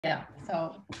Yeah,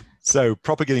 so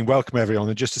propagating welcome everyone,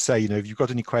 and just to say, if you've got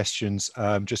any questions,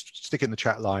 just stick it in the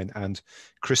chat line and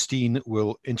Christine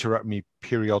will interrupt me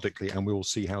periodically and we will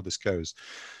see how this goes.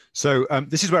 So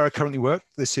this is where I currently work.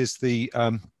 This is the,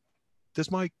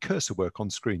 does my cursor work on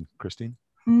screen, Christine?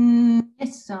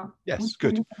 Yes, sir. Yes,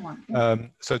 good.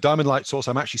 So Diamond Light Source,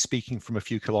 I'm actually speaking from a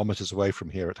few kilometers away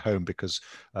from here at home because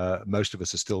most of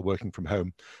us are still working from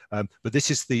home. But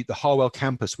this is the Harwell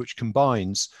campus, which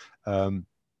combines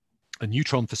a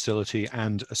neutron facility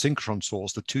and a synchrotron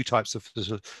source, the two types of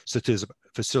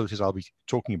facilities I'll be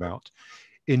talking about.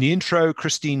 In the intro,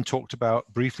 Christine talked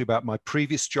briefly about my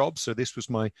previous job. So this was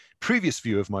my previous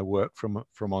view of my work from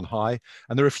on high.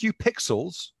 And there are a few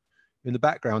pixels in the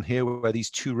background here where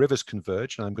these two rivers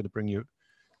converge. And I'm going to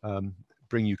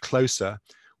bring you closer,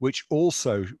 which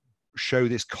also show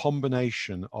this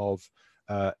combination of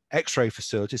X-ray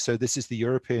facilities. So this is the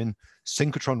European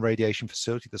Synchrotron Radiation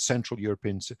Facility, the Central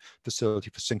European Facility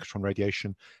for Synchrotron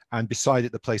Radiation, and beside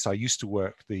it, the place I used to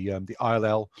work, the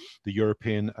ILL, the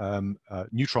European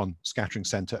Neutron Scattering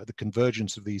Center, at the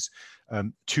convergence of these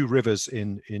two rivers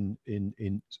in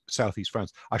southeast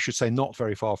France. I should say not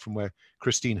very far from where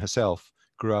Christine herself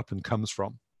grew up and comes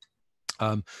from.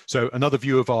 So another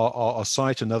view of our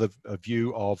site, another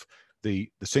view of the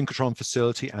synchrotron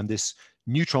facility and this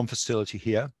neutron facility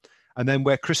here, and then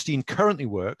where Christine currently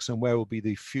works and where will be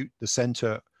the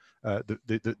center,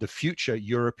 the future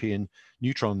European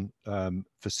neutron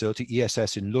facility,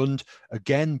 ESS in Lund,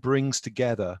 again brings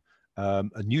together a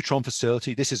neutron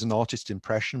facility. This is an artist's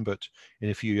impression, but in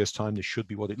a few years' time, this should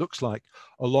be what it looks like,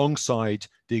 alongside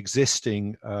the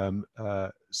existing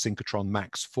synchrotron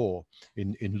MAX 4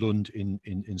 in Lund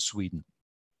in Sweden.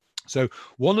 So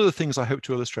one of the things I hope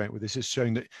to illustrate with this is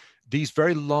showing that these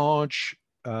very large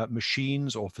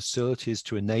machines or facilities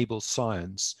to enable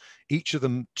science, each of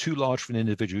them too large for an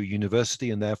individual university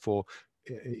and therefore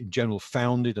in general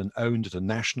founded and owned at a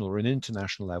national or an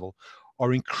international level,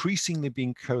 are increasingly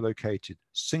being co-located,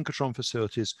 synchrotron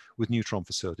facilities with neutron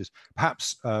facilities.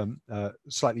 Perhaps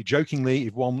slightly jokingly,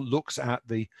 if one looks at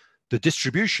the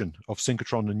distribution of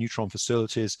synchrotron and neutron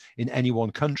facilities in any one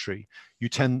country, you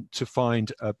tend to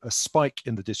find a spike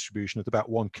in the distribution at about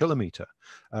 1 kilometer,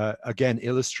 again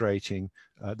illustrating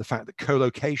the fact that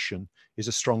co-location is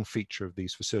a strong feature of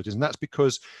these facilities. And that's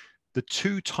because the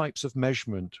two types of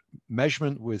measurement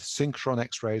with synchrotron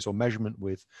X-rays or measurement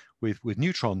with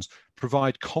neutrons,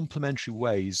 provide complementary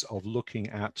ways of looking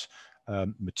at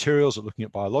materials, or looking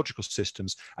at biological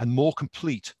systems, and more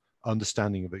complete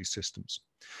understanding of these systems.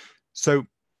 So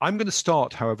I'm going to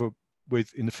start, however,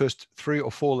 in the first 3 or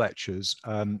 4 lectures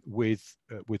with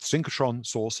synchrotron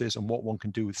sources and what one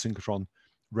can do with synchrotron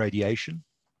radiation.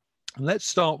 And let's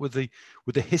start with the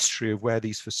history of where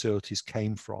these facilities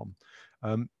came from.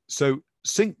 So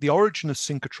the origin of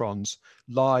synchrotrons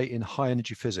lie in high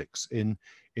energy physics, in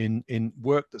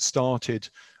work that started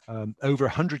over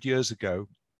 100 years ago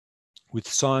with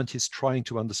scientists trying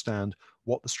to understand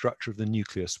what the structure of the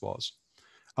nucleus was.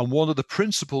 And one of the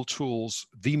principal tools,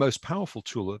 the most powerful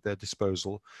tool at their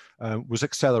disposal, was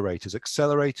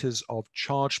accelerators of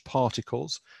charged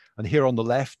particles. And here on the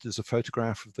left is a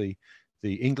photograph of the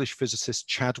English physicist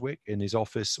Chadwick in his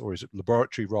office, or his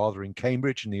laboratory rather, in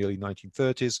Cambridge in the early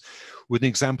 1930s, with an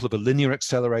example of a linear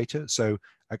accelerator. So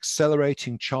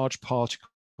accelerating charged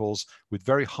particles with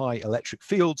very high electric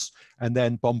fields and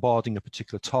then bombarding a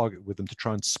particular target with them to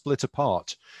try and split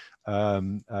apart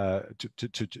the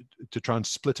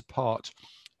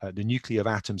nuclei of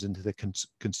atoms into their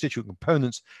constituent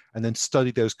components, and then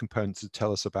study those components to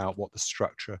tell us about what the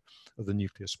structure of the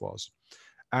nucleus was.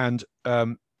 And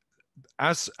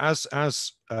as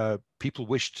people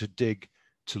wished to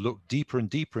look deeper and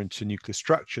deeper into nuclear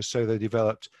structure, so they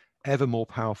developed ever more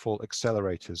powerful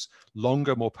accelerators,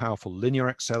 longer, more powerful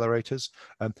linear accelerators,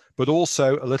 but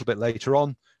also a little bit later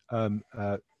on,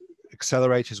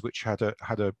 accelerators which had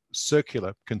a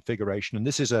circular configuration. And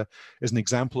this is an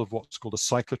example of what's called a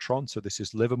cyclotron. So this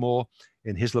is Livermore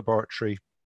in his laboratory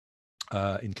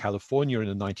in California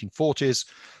in the 1940s.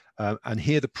 And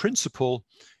here the principle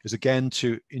is again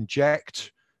to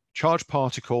inject charged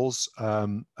particles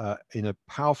in a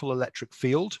powerful electric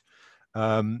field.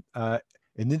 And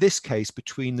in this case,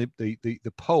 between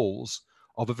the poles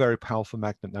of a very powerful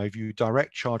magnet. Now, if you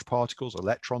direct charged particles,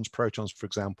 electrons, protons, for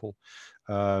example,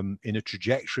 in a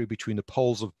trajectory between the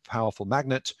poles of a powerful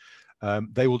magnet,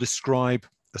 they will describe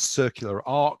a circular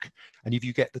arc. And if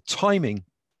you get the timing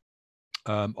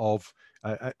of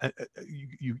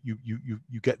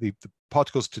you get the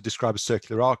particles to describe a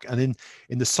circular arc, and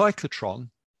in the cyclotron,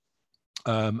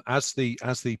 as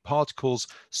the particles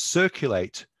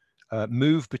circulate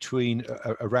move between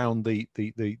around the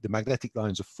magnetic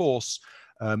lines of force,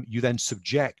 you then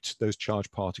subject those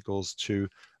charged particles to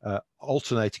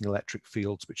alternating electric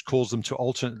fields, which cause them to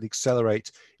alternately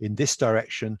accelerate in this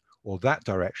direction or that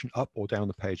direction, up or down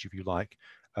the page if you like.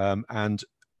 And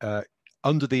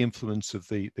under the influence of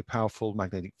the powerful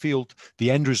magnetic field,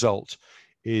 the end result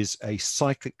is a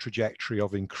cyclic trajectory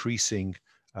of increasing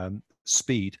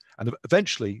speed, and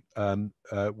eventually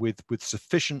with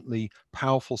sufficiently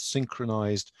powerful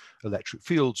synchronized electric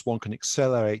fields, one can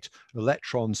accelerate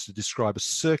electrons to describe a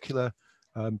circular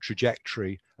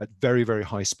trajectory at very, very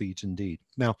high speeds indeed.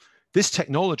 Now, this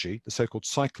technology, the so-called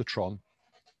cyclotron,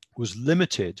 was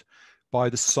limited by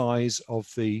the size of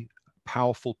the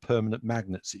powerful permanent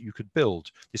magnets that you could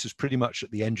build. This was pretty much at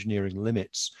the engineering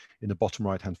limits in the bottom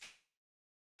right-hand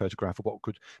photograph of what we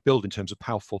could build in terms of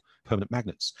powerful permanent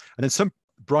magnets. And then some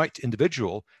bright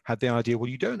individual had the idea, well,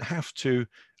 you don't have to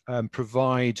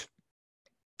provide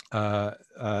the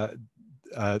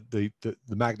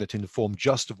magnet in the form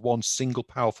just of one single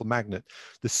powerful magnet.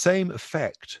 The same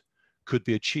effect could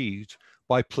be achieved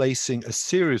by placing a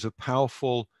series of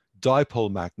powerful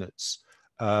dipole magnets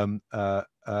around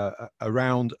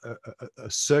a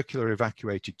circular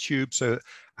evacuated tube. So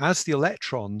as the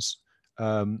electrons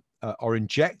are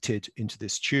injected into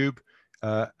this tube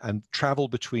and travel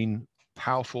between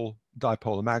powerful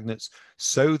dipolar magnets,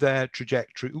 so their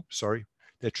trajectory,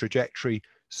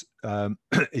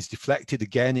 is deflected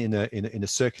again in a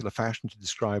circular fashion to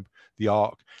describe the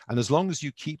arc. And as long as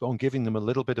you keep on giving them a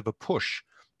little bit of a push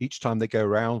each time they go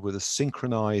around with a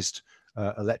synchronized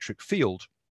electric field,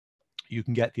 you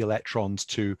can get the electrons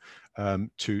to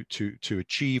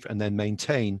achieve and then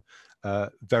maintain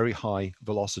very high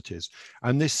velocities.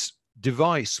 And this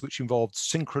device, which involved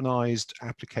synchronized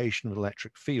application of an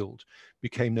electric field,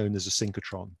 became known as a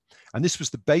synchrotron. And this was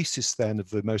the basis then of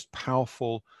the most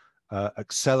powerful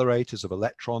accelerators of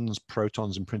electrons,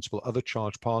 protons, and principal other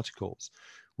charged particles,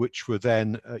 which were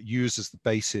then used as the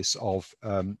basis of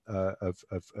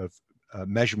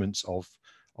measurements of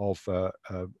a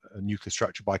nuclear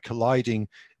structure by colliding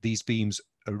these beams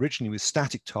originally with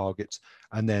static targets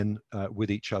and then with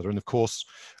each other. And of course,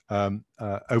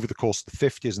 over the course of the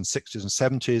 50s and 60s and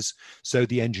 70s, so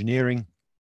the engineering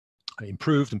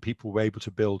improved and people were able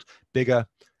to build bigger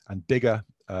and bigger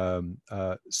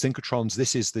synchrotrons.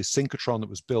 This is the synchrotron that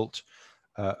was built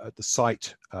at the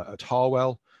site at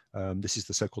Harwell. This is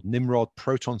the so-called Nimrod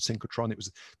proton synchrotron. It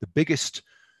was the biggest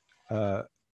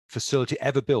facility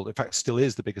ever built. In fact, still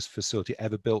is the biggest facility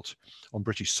ever built on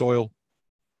British soil,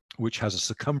 which has a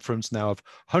circumference now of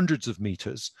hundreds of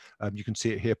meters. You can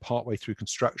see it here partway through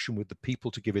construction with the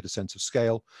people to give it a sense of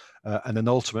scale. And then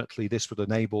ultimately this would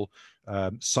enable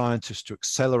scientists to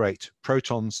accelerate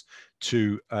protons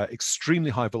to extremely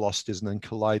high velocities and then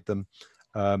collide them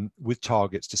with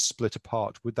targets to split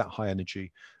apart with that high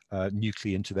energy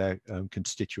nuclei into their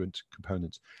constituent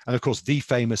components. And of course, the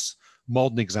famous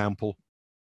modern example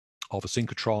of a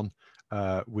synchrotron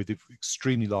with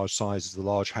extremely large sizes, the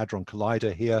Large Hadron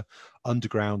Collider here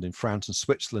underground in France and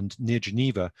Switzerland near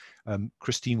Geneva.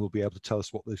 Christine will be able to tell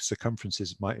us what the circumference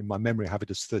is. In my memory, I have it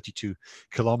as 32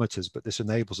 kilometers, but this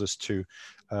enables us to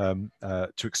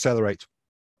accelerate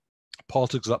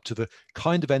particles up to the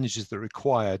kind of energies that are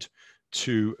required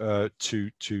to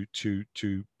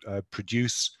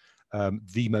produce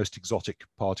the most exotic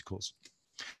particles.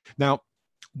 Now,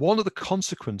 one of the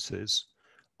consequences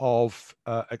of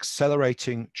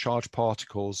accelerating charged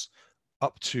particles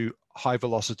up to high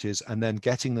velocities and then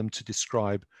getting them to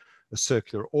describe a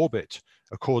circular orbit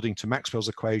according to Maxwell's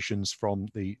equations from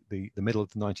the middle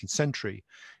of the 19th century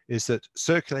is that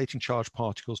circulating charged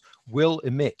particles will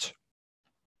emit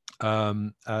energy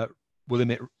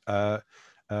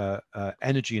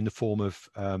in the form of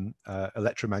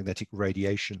electromagnetic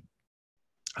radiation.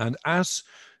 And as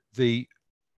the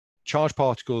charged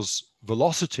particles'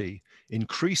 velocity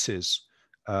increases,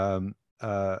 so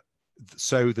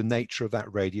the nature of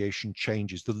that radiation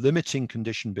changes. The limiting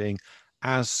condition being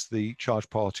as the charged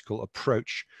particle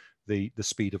approach the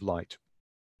speed of light.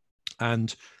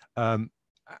 And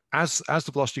as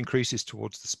the velocity increases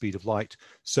towards the speed of light,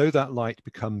 so that light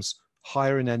becomes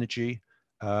higher in energy.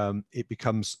 It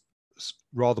becomes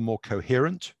rather more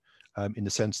coherent in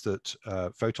the sense that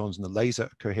photons in the laser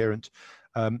are coherent.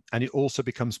 And it also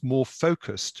becomes more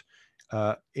focused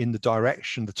in the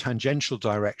direction, the tangential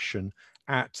direction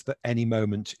at any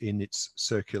moment in its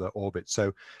circular orbit.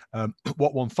 So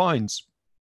what one finds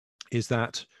is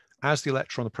that as the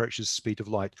electron approaches the speed of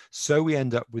light, so we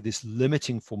end up with this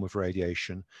limiting form of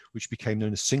radiation, which became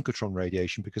known as synchrotron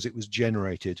radiation because it was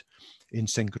generated in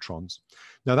synchrotrons.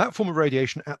 Now, that form of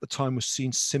radiation at the time was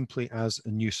seen simply as a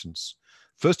nuisance.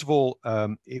 First of all,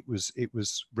 it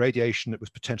was radiation that was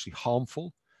potentially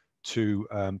harmful to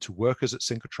workers at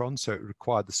synchrotrons, so it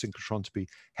required the synchrotron to be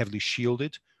heavily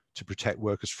shielded to protect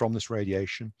workers from this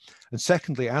radiation. And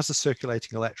secondly, as the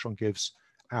circulating electron gives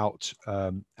out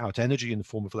energy in the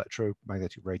form of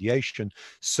electromagnetic radiation,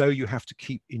 so you have to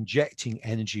keep injecting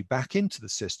energy back into the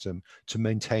system to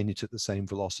maintain it at the same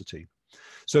velocity.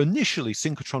 So initially,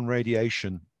 synchrotron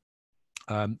radiation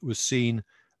was seen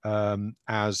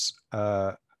as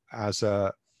a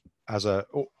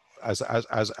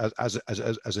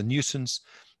nuisance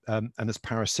and as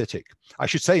parasitic. I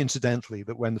should say, incidentally,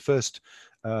 that when the first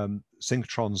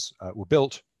synchrotrons were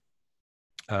built,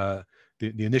 the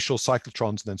initial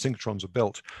cyclotrons and then synchrotrons were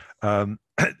built,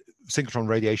 synchrotron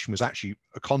radiation was actually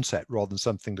a concept rather than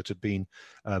something that had been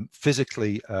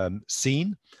physically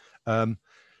seen.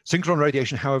 Synchrotron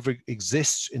radiation, however,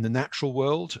 exists in the natural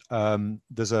world.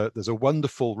 There's a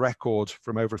wonderful record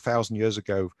from over 1,000 years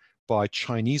ago by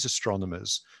Chinese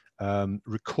astronomers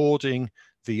recording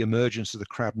the emergence of the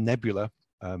Crab Nebula,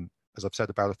 as I've said,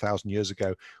 about 1,000 years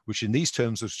ago, which in these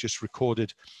terms was just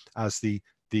recorded as the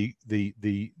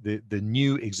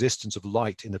new existence of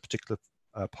light in a particular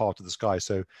part of the sky.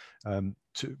 So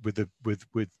with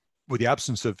the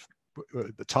absence of,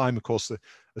 at the time, of course, the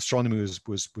astronomy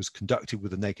was conducted with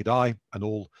the naked eye, and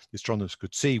all the astronomers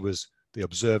could see was they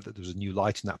observed that there was a new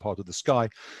light in that part of the sky.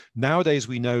 Nowadays,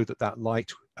 we know that that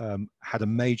light had a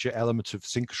major element of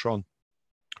synchrotron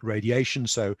radiation.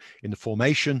 So in the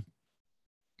formation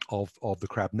of the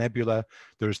Crab Nebula,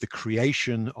 there is the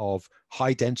creation of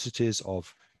high densities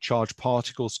of charged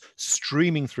particles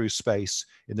streaming through space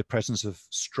in the presence of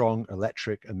strong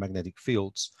electric and magnetic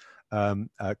fields,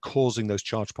 causing those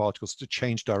charged particles to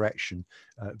change direction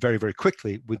very, very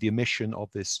quickly with the emission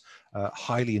of this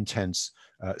highly intense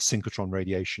synchrotron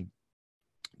radiation.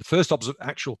 The first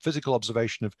actual physical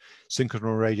observation of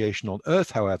synchrotron radiation on Earth,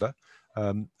 however,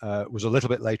 was a little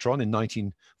bit later on in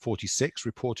 1946,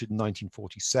 reported in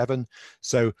 1947.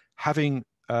 So having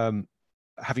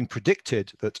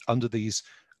predicted that under these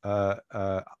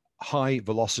high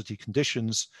velocity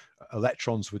conditions,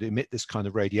 electrons would emit this kind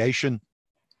of radiation,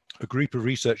 a group of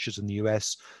researchers in the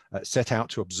US set out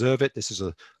to observe it. This is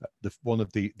one of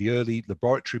the early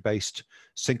laboratory-based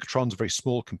synchrotrons, a very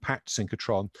small, compact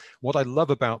synchrotron. What I love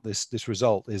about this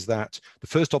result is that the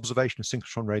first observation of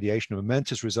synchrotron radiation, a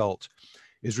momentous result,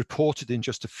 is reported in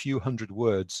just a few hundred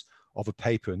words of a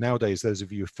paper. Nowadays, those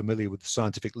of you familiar with the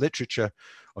scientific literature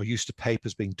are used to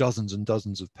papers being dozens and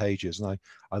dozens of pages. And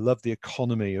I love the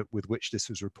economy with which this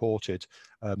was reported,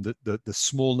 the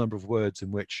small number of words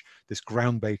in which this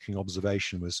groundbreaking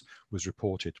observation was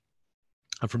reported.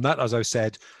 And from that, as I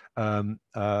said,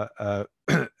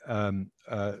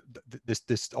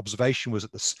 this observation was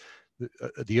at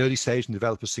the early stage in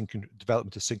development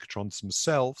of synchrotrons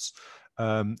themselves.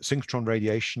 Synchrotron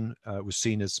radiation was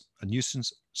seen as a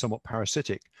nuisance, somewhat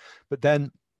parasitic. But then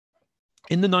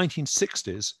in the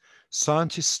 1960s,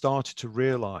 scientists started to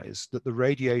realize that the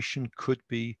radiation could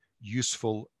be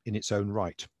useful in its own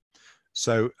right.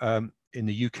 So in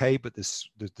the UK, but the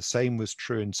same was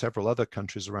true in several other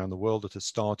countries around the world that had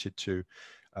started to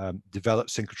develop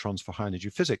synchrotrons for high energy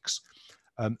physics,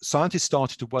 scientists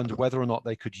started to wonder whether or not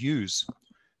they could use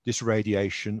this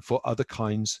radiation for other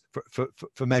kinds,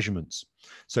 for measurements.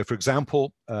 So for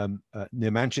example, near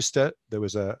Manchester, there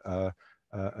was an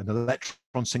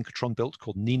electron synchrotron built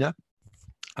called NINA,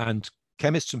 and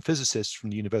chemists and physicists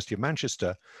from the University of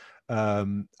Manchester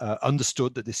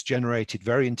understood that this generated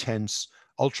very intense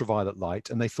ultraviolet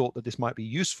light, and they thought that this might be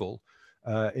useful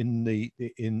in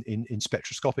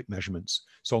spectroscopic measurements.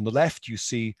 So on the left, you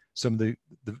see some of the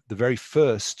very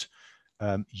first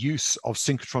use of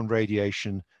synchrotron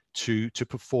radiation to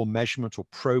perform measurement or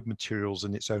probe materials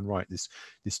in its own right.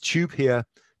 This tube here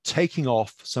taking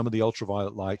off some of the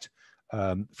ultraviolet light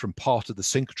from part of the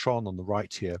synchrotron on the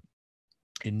right here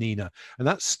in NINA, and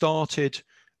that started.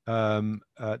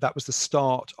 That was the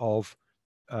start of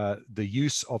the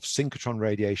use of synchrotron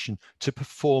radiation to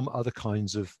perform other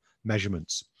kinds of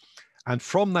measurements. And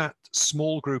from that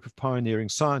small group of pioneering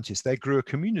scientists, there grew a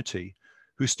community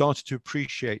who started to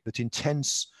appreciate that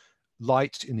intense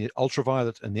light in the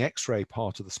ultraviolet and the X-ray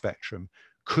part of the spectrum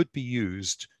could be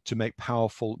used to make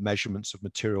powerful measurements of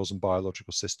materials and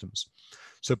biological systems.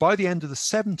 So by the end of the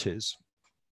 70s,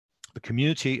 the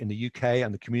community in the UK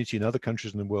and the community in other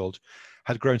countries in the world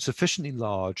had grown sufficiently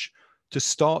large to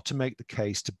start to make the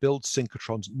case to build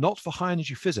synchrotrons, not for high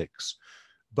energy physics,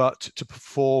 but to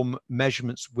perform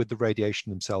measurements with the radiation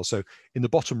themselves. So in the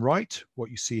bottom right,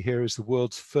 what you see here is the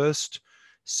world's first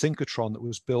synchrotron that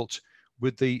was built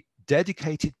with the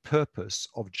dedicated purpose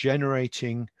of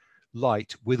generating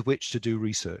light with which to do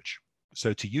research.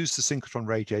 So to use the synchrotron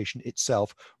radiation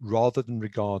itself rather than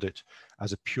regard it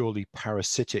as a purely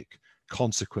parasitic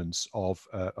consequence of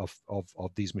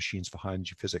these machines for high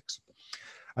energy physics.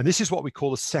 And this is what we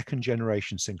call a second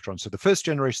generation synchrotron. So the first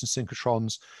generation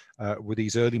synchrotrons were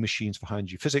these early machines for high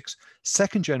energy physics.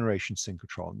 Second generation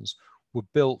synchrotrons were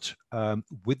built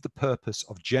with the purpose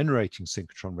of generating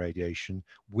synchrotron radiation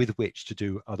with which to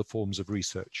do other forms of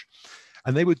research.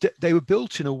 And they were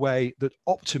built in a way that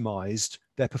optimized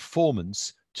their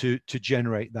performance to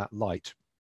generate that light.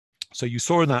 So you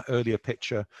saw in that earlier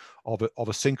picture of a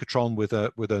synchrotron with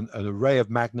an array of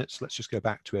magnets. Let's just go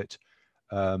back to it.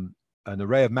 An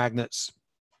array of magnets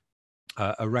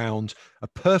around a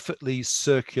perfectly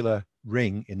circular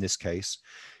ring. In this case,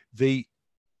 the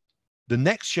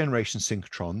next generation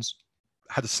synchrotrons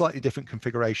had a slightly different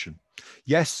configuration.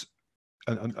 Yes,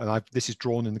 and this is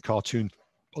drawn in the cartoon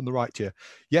on the right here.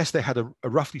 Yes, they had a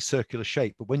roughly circular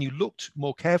shape, but when you looked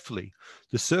more carefully,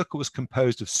 the circle was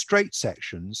composed of straight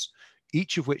sections,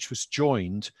 each of which was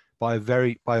joined by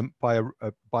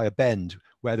a bend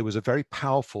where there was a very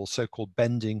powerful so-called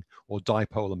bending or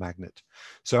dipolar magnet.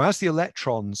 So as the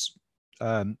electrons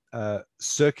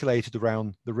circulated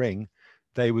around the ring,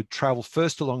 they would travel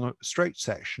first along a straight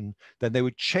section, then they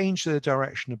would change their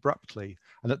direction abruptly.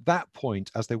 And at that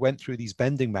point, as they went through these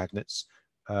bending magnets,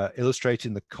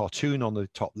 illustrating the cartoon on the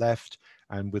top left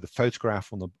and with a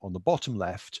photograph on the bottom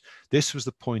left, this was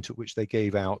the point at which they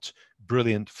gave out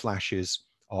brilliant flashes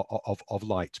of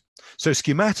light. So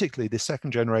schematically, this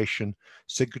second generation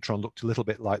synchrotron looked a little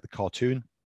bit like the cartoon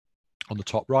on the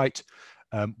top right.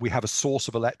 We have a source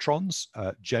of electrons,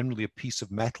 generally a piece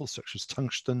of metal such as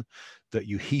tungsten that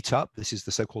you heat up. This is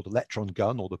the so-called electron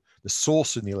gun, or the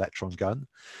source in the electron gun.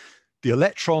 The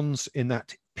electrons in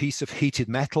that piece of heated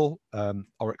metal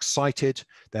are excited.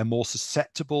 They're more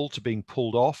susceptible to being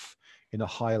pulled off in a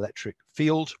high electric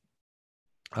field.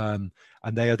 And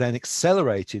they are then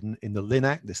accelerated in the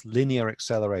LINAC, this linear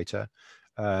accelerator,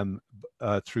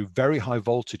 through very high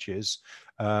voltages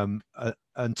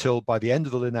until by the end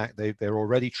of the LINAC, they're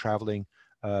already traveling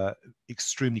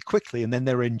extremely quickly, and then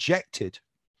they're injected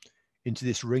into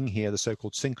this ring here, the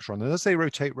so-called synchrotron. And as they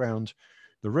rotate around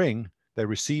the ring, they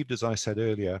received, as I said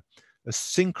earlier, a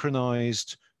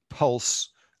synchronized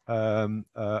pulse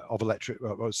of electric,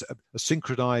 a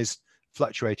synchronized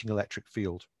fluctuating electric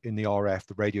field in the RF,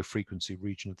 the radio frequency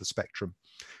region of the spectrum.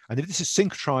 And if this is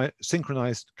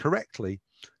synchronized correctly,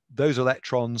 those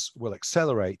electrons will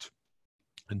accelerate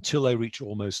until they reach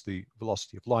almost the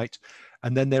velocity of light,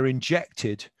 and then they're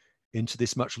injected into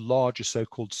this much larger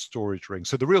so-called storage ring.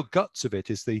 So the real guts of it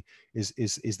is the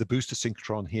booster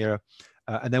synchrotron here,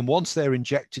 and then once they're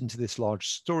injected into this large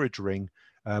storage ring,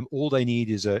 all they need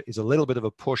is a little bit of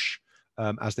a push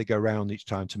as they go around each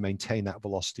time to maintain that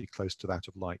velocity close to that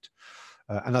of light.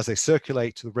 And as they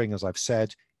circulate to the ring, as I've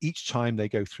said, each time they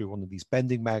go through one of these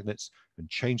bending magnets and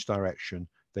change direction,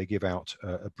 they give out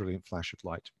a brilliant flash of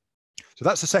light. So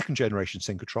that's the second generation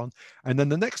synchrotron. And then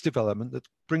the next development that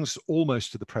brings us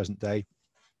almost to the present day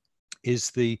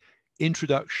is the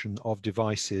introduction of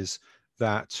devices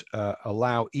that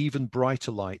allow even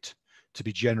brighter light to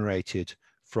be generated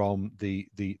from the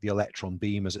electron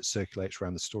beam as it circulates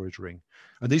around the storage ring.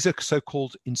 And these are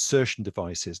so-called insertion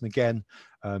devices. And again,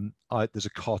 there's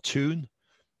a cartoon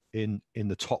in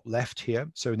the top left here.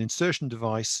 So an insertion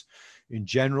device in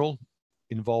general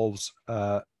involves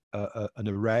an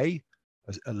array,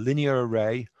 a linear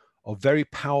array of very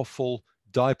powerful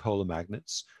dipolar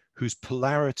magnets whose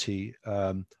polarity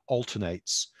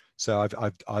alternates. So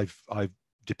I've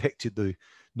depicted the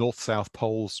north-south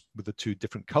poles with the two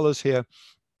different colors here.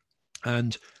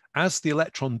 And as the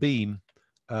electron beam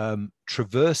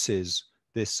traverses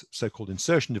this so-called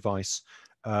insertion device,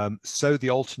 so the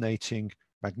alternating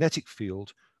magnetic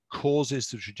field causes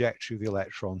the trajectory of the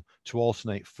electron to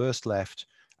alternate first left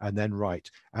and then right.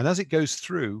 And as it goes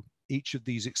through each of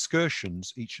these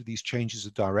excursions, each of these changes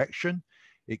of direction,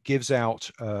 it gives out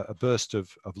a burst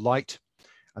of light.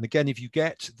 And again, if you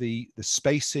get the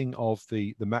spacing of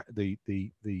the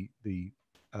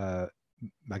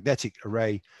magnetic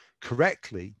array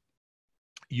correctly,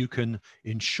 you can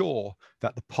ensure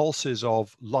that the pulses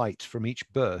of light from each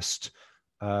burst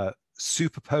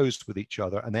superposed with each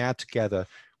other, and they add together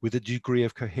with a degree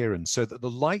of coherence, so that the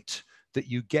light that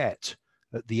you get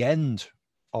at the end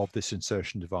of this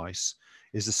insertion device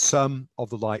is the sum of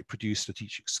the light produced at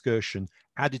each excursion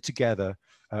added together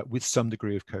with some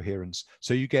degree of coherence.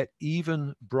 So you get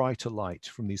even brighter light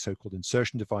from these so-called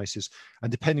insertion devices. And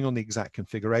depending on the exact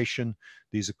configuration,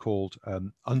 these are called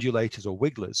undulators or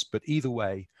wigglers. But either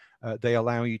way, they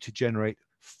allow you to generate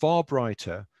far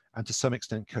brighter and to some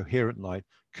extent coherent light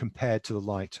compared to the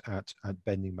light at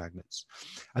bending magnets.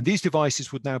 And these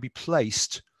devices would now be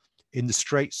placed in the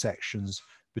straight sections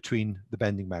between the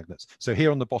bending magnets. So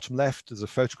here on the bottom left, there's a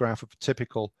photograph of a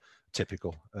typical,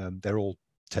 they're all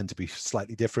tend to be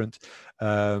slightly different,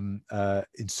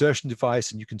 insertion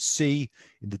device. And you can see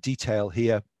in the detail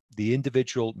here, the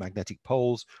individual magnetic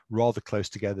poles rather close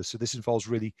together. So this involves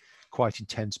really quite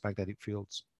intense magnetic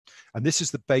fields. And this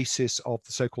is the basis of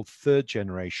the so-called third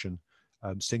generation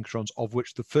synchrotrons, of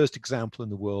which the first example in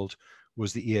the world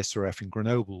was the ESRF in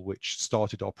Grenoble, which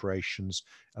started operations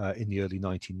in the early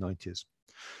 1990s.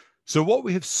 So what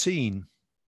we have seen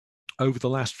over the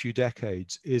last few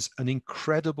decades is an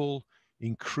incredible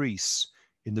increase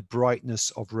in the brightness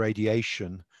of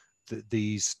radiation that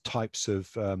these types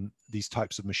of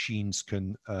machines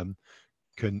can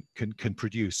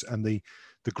produce. And the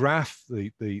graph,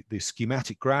 the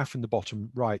schematic graph in the bottom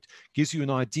right, gives you an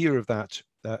idea of that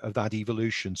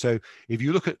evolution. So if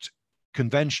you look at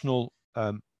conventional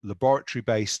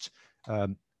laboratory-based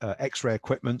X-ray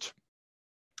equipment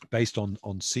based on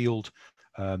sealed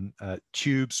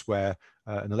tubes where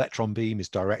an electron beam is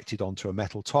directed onto a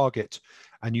metal target,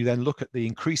 and you then look at the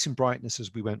increase in brightness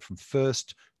as we went from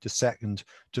first to second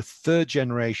to third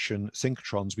generation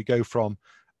synchrotrons, we go from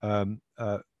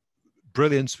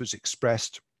brilliance was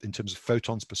expressed in terms of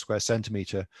photons per square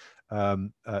centimeter,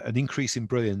 an increase in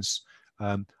brilliance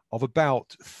of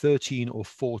about 13 or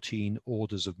 14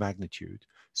 orders of magnitude.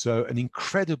 So an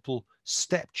incredible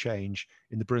step change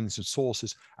in the brilliance of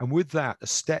sources, and with that, a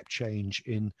step change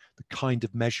in the kind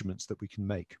of measurements that we can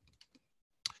make.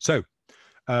 So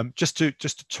just to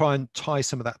try and tie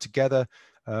some of that together,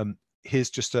 here's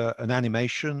just an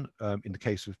animation in the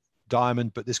case of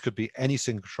diamond, but this could be any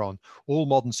synchrotron. All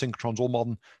modern synchrotrons, all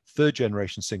modern third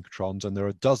generation synchrotrons, and there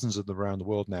are dozens of them around the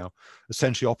world now,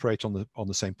 essentially operate on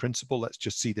the same principle. Let's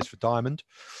just see this for diamond.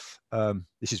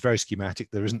 This is very schematic.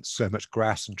 There isn't so much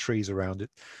grass and trees around it.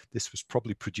 This was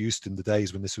probably produced in the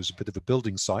days when this was a bit of a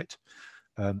building site.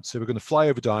 So we're going to fly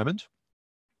over diamond,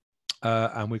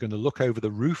 and we're going to look over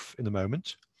the roof in a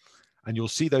moment, and you'll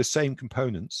see those same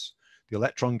components: the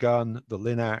electron gun, the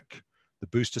LINAC, the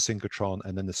booster synchrotron,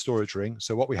 and then the storage ring.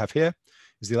 So what we have here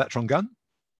is the electron gun,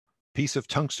 piece of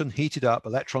tungsten heated up,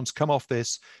 electrons come off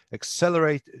this,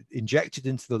 accelerate, injected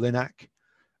into the LINAC,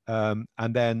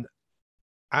 and then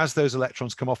as those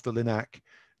electrons come off the LINAC,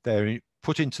 they're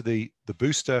put into the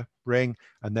booster ring,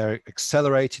 and they're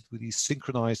accelerated with these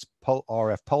synchronized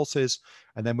RF pulses.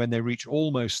 And then when they reach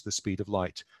almost the speed of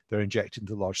light, they're injected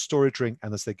into the large storage ring.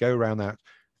 And as they go around that,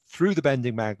 through the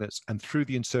bending magnets and through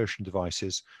the insertion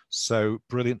devices, so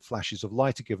brilliant flashes of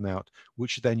light are given out,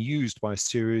 which are then used by a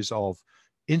series of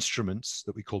instruments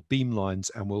that we call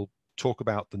beamlines, and we'll talk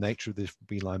about the nature of the different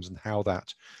beamlines and how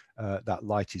that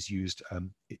light is used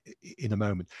in a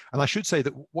moment. And I should say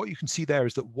that what you can see there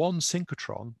is that one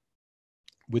synchrotron,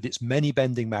 with its many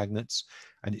bending magnets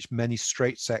and its many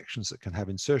straight sections that can have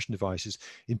insertion devices,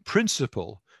 in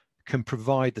principle can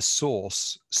provide the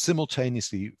source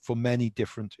simultaneously for many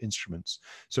different instruments.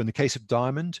 So in the case of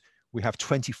diamond, we have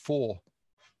 24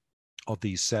 of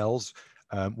these cells.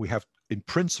 We have, in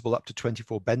principle, up to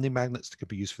 24 bending magnets that could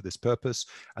be used for this purpose,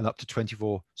 and up to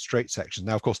 24 straight sections.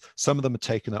 Now, of course, some of them are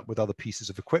taken up with other pieces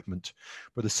of equipment,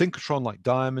 but a synchrotron like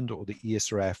diamond or the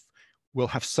ESRF will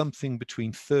have something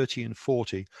between 30 and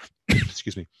 40,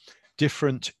 excuse me,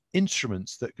 different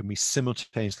instruments that can be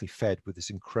simultaneously fed with this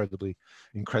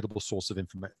incredible source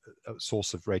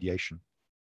of radiation.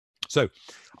 So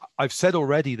I've said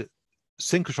already that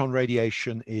synchrotron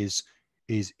radiation is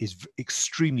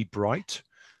extremely bright.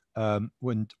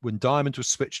 When diamond was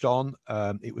switched on,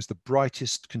 it was the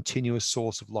brightest continuous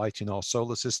source of light in our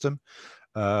solar system.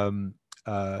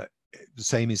 The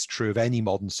same is true of any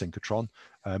modern synchrotron.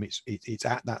 It's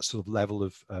at that sort of level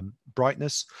of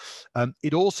brightness.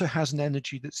 It also has an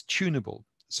energy that's tunable.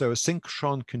 So a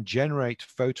synchrotron can generate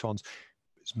photons.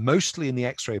 It's mostly in the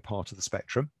X-ray part of the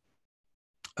spectrum,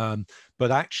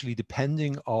 but actually,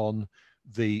 depending on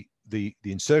the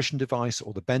insertion device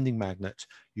or the bending magnet,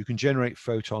 you can generate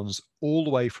photons all the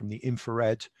way from the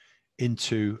infrared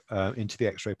into the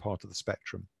X-ray part of the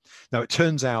spectrum. Now, it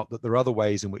turns out that there are other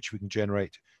ways in which we can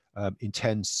generate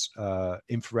intense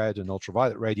infrared and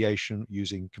ultraviolet radiation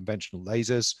using conventional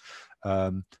lasers.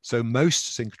 So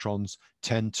most synchrotrons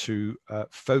tend to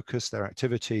focus their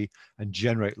activity and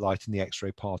generate light in the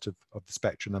X-ray part of the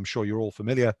spectrum. I'm sure you're all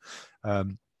familiar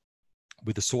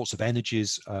with the sorts of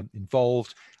energies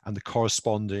involved and the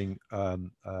corresponding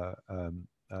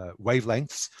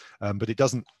wavelengths, but it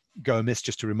doesn't go amiss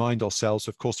just to remind ourselves,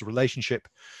 of course, the relationship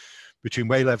between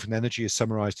wavelength and energy is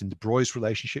summarized in the Broy's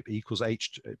relationship, E equals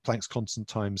h Planck's constant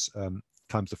times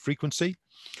the frequency.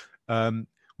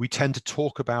 We tend to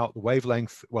talk about the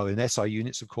wavelength, well, in SI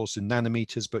units, of course, in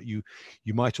nanometers, but you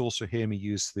might also hear me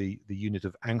use the unit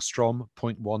of angstrom,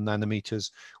 0.1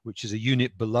 nanometers, which is a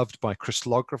unit beloved by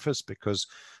crystallographers because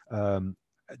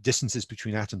distances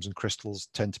between atoms and crystals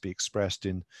tend to be expressed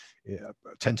in,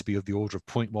 tend to be of the order of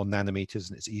 0.1 nanometers,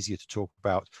 and it's easier to talk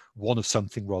about one of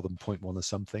something rather than 0.1 of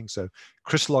something. So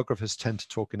crystallographers tend to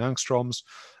talk in angstroms.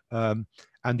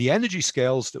 And the energy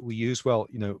scales that we use, well,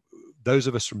 you know, those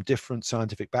of us from different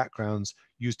scientific backgrounds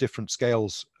use different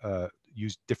scales,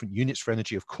 use different units for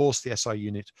energy. Of course, the SI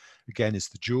unit, again, is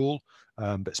the joule,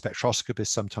 but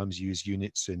spectroscopists sometimes use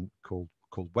units called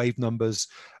wave numbers.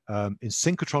 In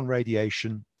synchrotron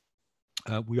radiation,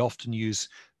 we often use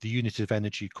the unit of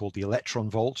energy called the electron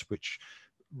volt, which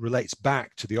relates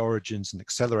back to the origins in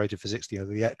accelerator physics, the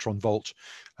electron volt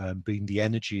being the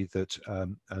energy that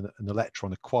an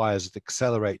electron acquires that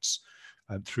accelerates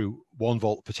through 1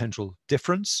 volt potential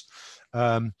difference.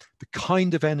 The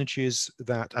kind of energies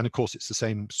that, and of course it's the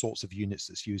same sorts of units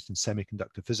that's used in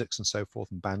semiconductor physics and so forth,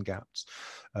 and band gaps.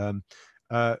 And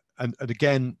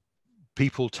again,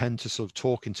 people tend to sort of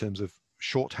talk in terms of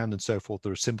shorthand and so forth.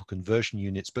 There are simple conversion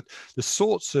units, but the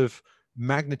sorts of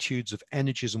magnitudes of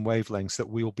energies and wavelengths that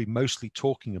we will be mostly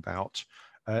talking about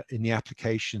in the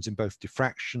applications in both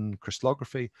diffraction,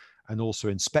 crystallography, and also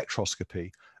in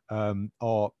spectroscopy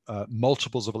are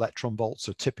multiples of electron volts.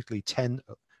 So typically 10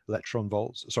 electron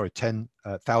volts, sorry,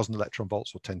 10,000 electron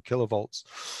volts or 10 kilovolts.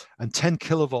 And 10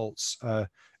 kilovolts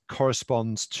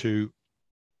corresponds to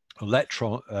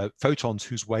photons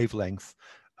whose wavelength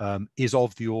is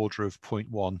of the order of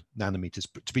 0.1 nanometers.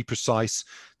 But to be precise,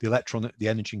 the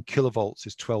energy in kilovolts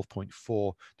is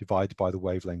 12.4 divided by the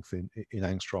wavelength in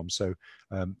angstrom. So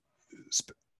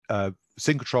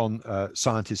synchrotron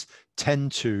scientists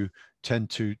tend to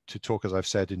talk, as I've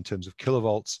said, in terms of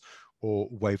kilovolts or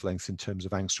wavelengths in terms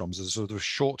of angstroms as a sort of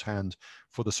shorthand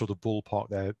for the sort of ballpark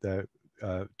they're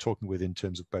talking with in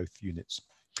terms of both units.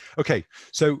 Okay,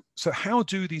 so how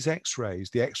do these X-rays,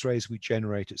 the X-rays we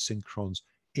generate at synchrotrons,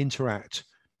 interact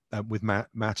with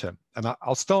matter? And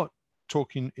I'll start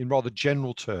talking in rather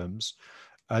general terms,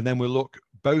 and then we'll look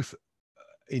both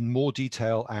in more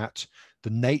detail at the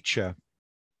nature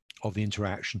of the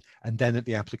interaction and then at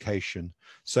the application.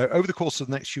 So over the course of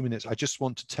the next few minutes, I just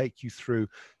want to take you through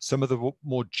some of the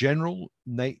more general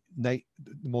nature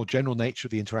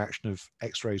of the interaction of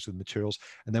X-rays with materials,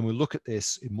 and then we'll look at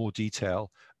this in more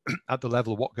detail at the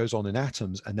level of what goes on in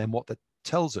atoms, and then what that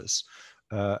tells us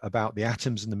about the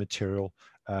atoms in the material,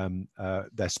 the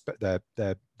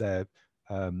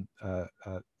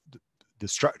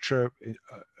structure,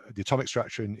 the atomic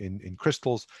structure in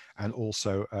crystals, and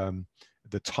also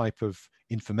the type of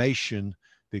information,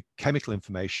 the chemical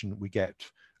information we get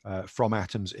from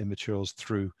atoms in materials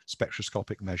through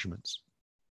spectroscopic measurements.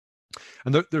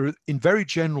 And in very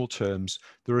general terms,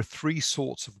 there are 3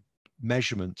 sorts of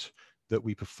measurement that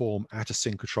we perform at a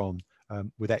synchrotron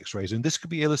with X-rays. And this could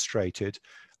be illustrated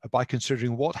by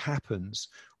considering what happens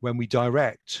when we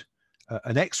direct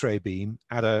an X-ray beam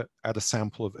at a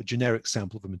sample of a generic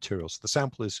sample of a material. So the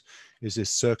sample is this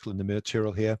circle in the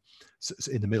material here,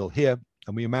 in the middle here,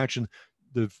 and we imagine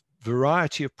the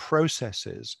variety of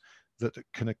processes that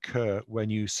can occur when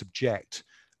you subject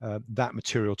that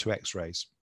material to X-rays.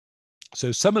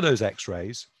 So some of those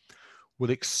X-rays will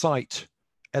excite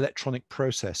electronic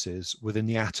processes within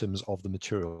the atoms of the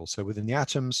material. So within the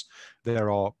atoms,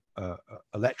 there are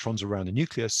electrons around the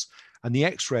nucleus, and the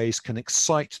X-rays can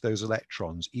excite those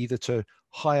electrons either to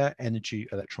higher energy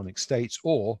electronic states,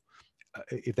 or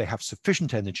if they have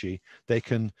sufficient energy, they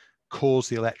can cause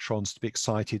the electrons to be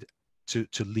excited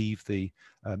to leave the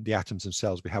atoms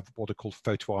themselves. We have what are called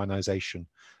photoionization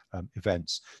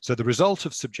events. So the result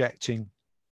of subjecting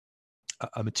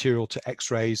a material to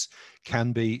X-rays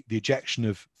can be the ejection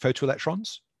of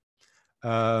photoelectrons.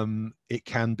 It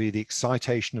can be the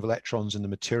excitation of electrons in the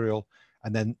material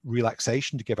and then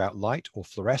relaxation to give out light, or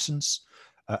fluorescence.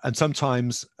 And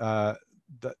sometimes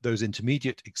those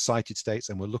intermediate excited states,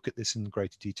 and we'll look at this in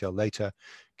greater detail later,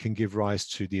 can give rise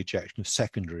to the ejection of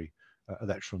secondary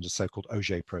electrons, a so-called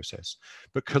Auger process.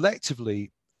 But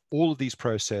collectively, all of these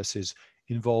processes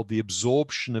involve the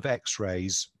absorption of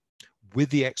X-rays with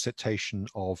the excitation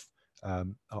of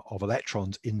of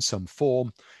electrons in some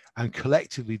form, and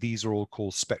collectively these are all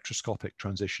called spectroscopic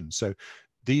transitions. So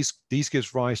these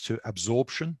gives rise to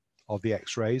absorption of the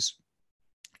X-rays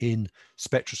in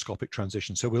spectroscopic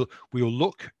transition. So we will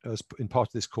look as in part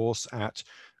of this course at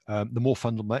the more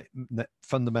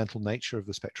fundamental nature of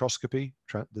the spectroscopy,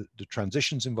 the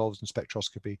transitions involved in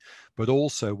spectroscopy, but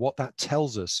also what that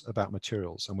tells us about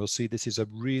materials. And we'll see this is a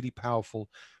really powerful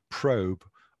probe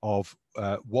of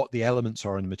what the elements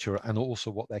are in the material and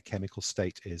also what their chemical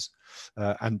state is.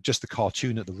 And just the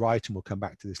cartoon at the right, and we'll come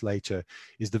back to this later,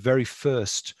 is the very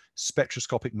first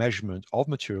spectroscopic measurement of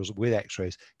materials with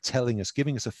X-rays, telling us,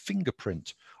 giving us a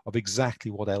fingerprint of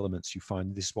exactly what elements you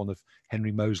find. This is one of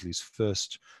Henry Moseley's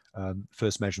first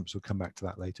measurements. We'll come back to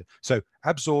that later. So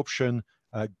absorption,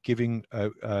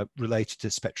 related to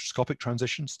spectroscopic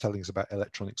transitions, telling us about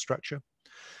electronic structure.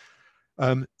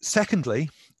 Secondly,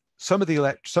 some of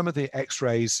the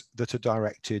X-rays that are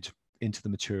directed into the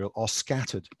material are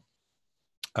scattered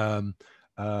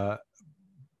by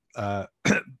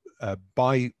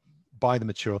the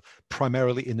material,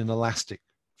 primarily in an elastic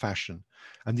fashion.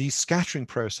 And these scattering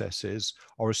processes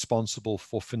are responsible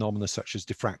for phenomena such as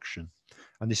diffraction.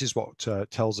 And this is what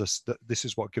tells us that this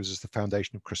is what gives us the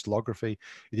foundation of crystallography.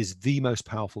 It is the most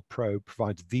powerful probe,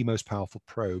 provides the most powerful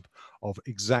probe of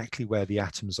exactly where the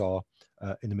atoms are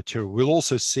in the material. We'll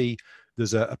also see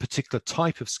there's a particular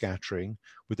type of scattering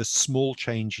with a small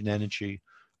change in energy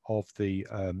of the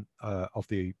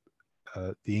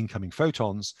incoming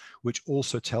photons, which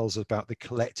also tells us about the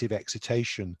collective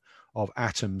excitation of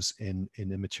atoms in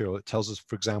the material. It tells us,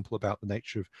 for example, about the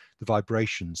nature of the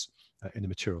vibrations in the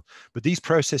material. But these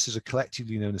processes are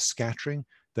collectively known as scattering.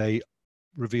 They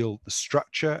reveal the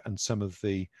structure and some of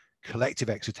the collective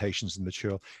excitations in the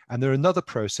material. And there's another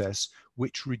process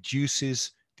which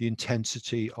reduces the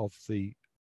intensity of the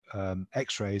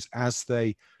X-rays as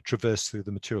they traverse through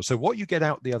the material. So what you get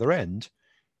out the other end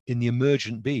in the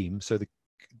emergent beam, so the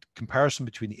comparison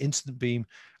between the incident beam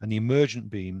and the emergent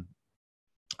beam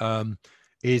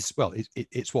is, well,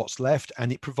 it's what's left,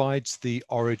 and it provides the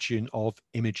origin of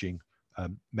imaging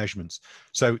measurements.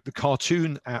 So the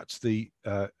cartoon at the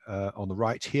on the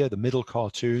right here, the middle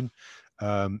cartoon,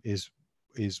 is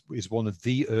one of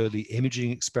the early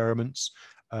imaging experiments.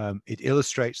 It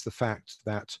illustrates the fact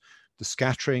that the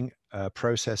scattering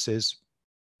processes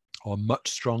are much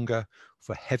stronger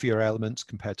for heavier elements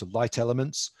compared to light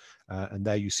elements, and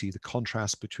there you see the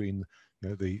contrast between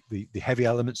the heavy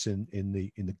elements in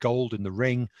the gold in the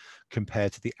ring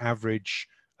compared to the average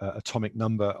atomic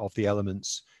number of the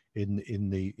elements in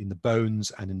the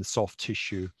bones and in the soft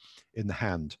tissue in the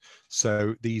hand.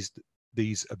 So these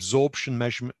absorption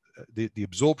measurement, the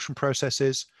absorption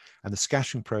processes and the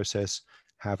scattering process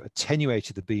have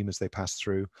attenuated the beam as they pass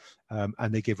through,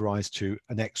 and they give rise to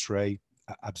an X-ray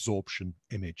absorption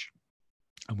image.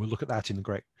 And we'll look at that in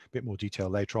a bit more detail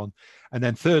later on. And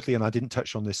then thirdly, and I didn't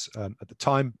touch on this at the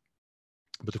time,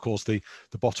 but of course the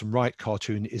bottom right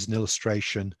cartoon is an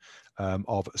illustration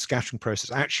of a scattering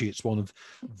process. Actually, it's one of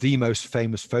the most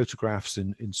famous photographs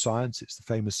in science. It's the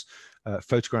famous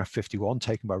photograph 51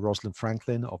 taken by Rosalind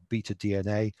Franklin of beta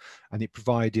DNA, and it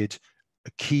provided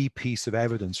a key piece of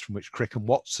evidence from which Crick and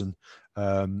Watson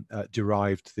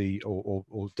derived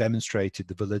or demonstrated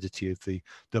the validity of the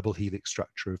double helix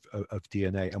structure of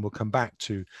DNA. And we'll come back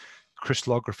to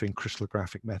crystallography and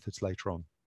crystallographic methods later on.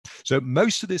 So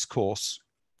most of this course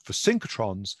for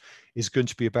synchrotrons is going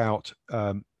to be about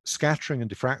scattering and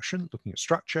diffraction, looking at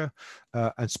structure,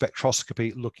 and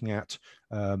spectroscopy, looking at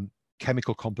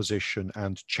chemical composition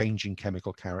and changing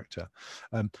chemical character.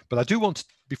 But I do want to,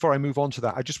 before I move on to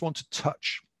that, I just want to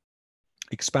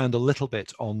expand a little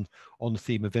bit on the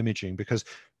theme of imaging, because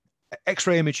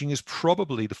X-ray imaging is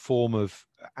probably the form of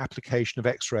application of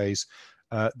X-rays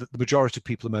that the majority of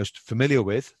people are most familiar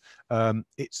with.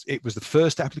 It was the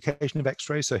first application of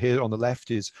X-rays. So here on the left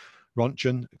is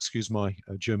Röntgen, excuse my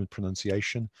German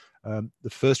pronunciation, the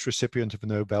first recipient of a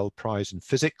Nobel Prize in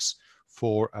physics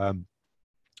for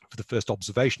the first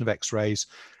observation of X-rays,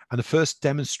 and the first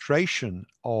demonstration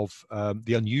of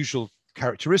the unusual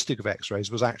characteristic of X-rays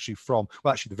was actually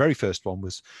the very first one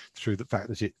was through the fact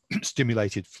that it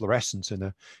stimulated fluorescence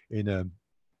in an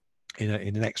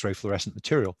X-ray fluorescent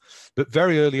material. But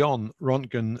very early on,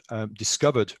 Röntgen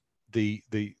discovered the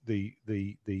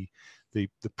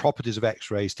properties of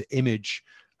X-rays to image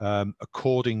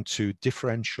according to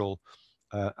differential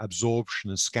absorption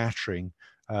and scattering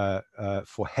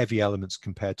for heavy elements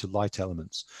compared to light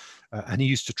elements. And he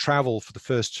used to travel for the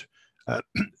first,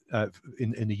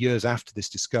 in the years after this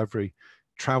discovery,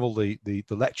 travel the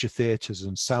lecture theatres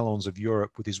and salons of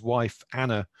Europe with his wife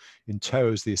Anna in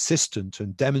tow as the assistant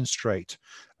and demonstrate.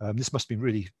 This must have been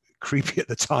really creepy at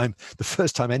the time. The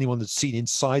first time anyone had seen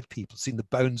inside people, seen the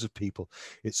bones of people.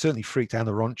 It certainly freaked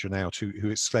Anna Rontgen out, who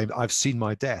exclaimed, "I've seen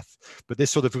my death." But this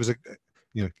sort of was a,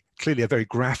 you know, clearly a very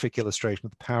graphic illustration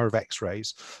of the power of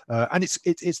X-rays, and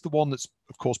it's the one that's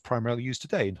of course primarily used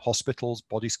today in hospitals,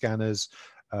 body scanners,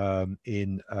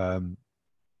 in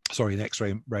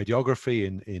X-ray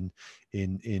radiography,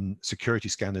 in security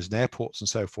scanners in airports and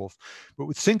so forth. But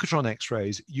with synchrotron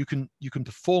X-rays, you can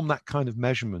perform that kind of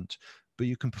measurement, but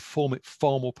you can perform it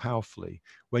far more powerfully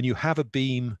when you have a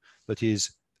beam that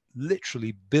is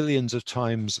literally billions of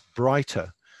times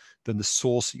brighter than the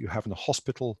source that you have in a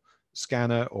hospital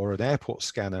scanner or an airport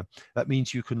scanner. That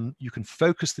means you can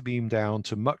focus the beam down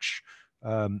to much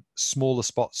smaller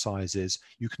spot sizes.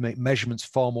 You can make measurements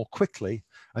far more quickly.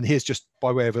 And here's just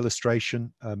by way of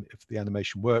illustration, if the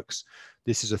animation works,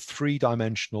 this is a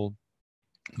 3-dimensional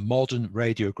modern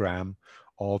radiogram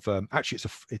of actually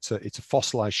it's a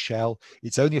fossilized shell.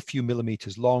 It's only a few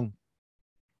millimeters long,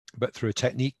 but through a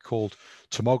technique called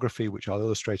tomography, which I'll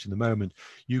illustrate in a moment,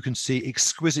 you can see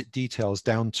exquisite details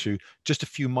down to just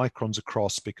a few microns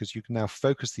across, because you can now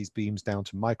focus these beams down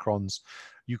to microns.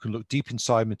 You can look deep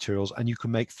inside materials, and you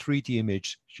can make 3D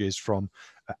images from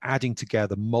adding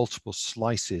together multiple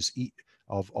slices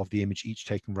of the image, each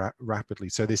taken rapidly.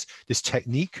 So this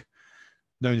technique,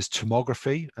 known as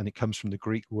tomography, and it comes from the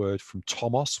Greek word from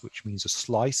tomos, which means a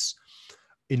slice,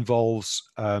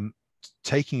 involves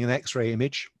taking an X-ray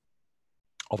image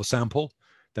of a sample,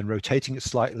 then rotating it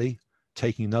slightly,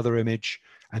 taking another image,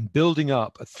 and building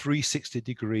up a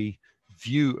 360-degree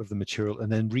view of the material,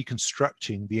 and then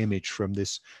reconstructing the image from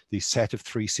this set of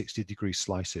 360-degree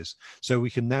slices. So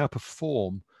we can now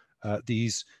perform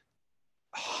these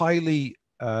highly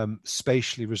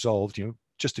spatially resolved,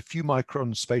 just a few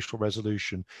micron spatial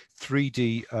resolution,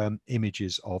 3D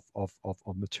images of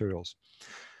materials.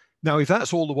 Now, if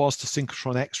that's all there was to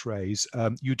synchrotron X-rays,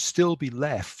 you'd still be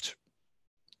left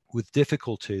with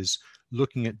difficulties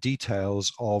looking at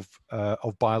details of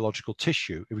biological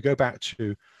tissue. If we go back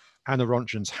to Anna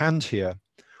Rontgen's hand here,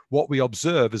 what we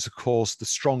observe is, of course, the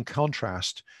strong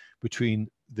contrast between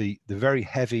the very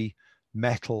heavy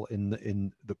metal in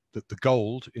the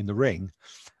gold in the ring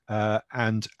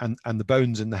and the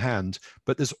bones in the hand,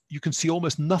 but you can see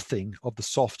almost nothing of the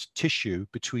soft tissue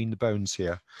between the bones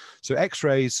here. So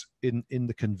X-rays in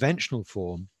the conventional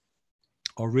form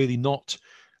are really not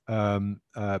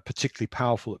particularly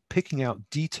powerful at picking out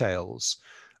details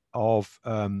of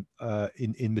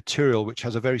in material which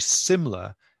has a very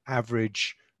similar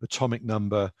average atomic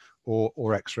number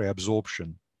or X-ray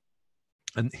absorption.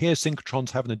 And here synchrotrons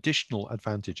have an additional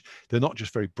advantage. They're not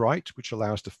just very bright, which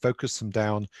allows us to focus them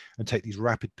down and take these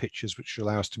rapid pictures, which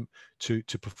allow us to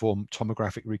perform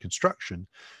tomographic reconstruction,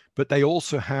 but they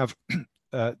also have,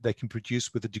 they can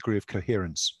produce with a degree of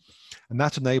coherence. And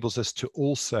that enables us to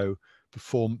also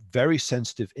perform very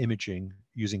sensitive imaging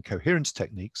using coherence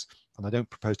techniques. And I don't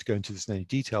propose to go into this in any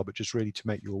detail, but just really to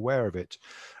make you aware of it,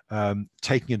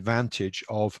 taking advantage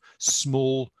of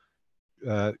small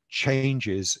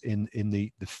changes in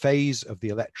the phase of the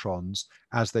electrons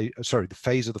as they, the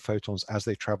phase of the photons as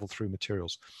they travel through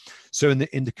materials. So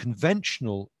in the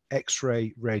conventional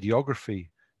X-ray radiography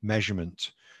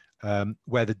measurement,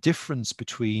 where the difference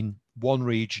between one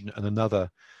region and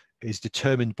another is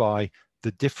determined by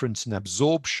the difference in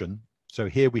absorption. So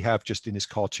here we have, just in this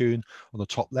cartoon on the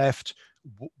top left,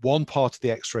 one part of the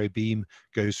X-ray beam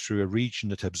goes through a region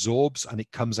that absorbs and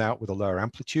it comes out with a lower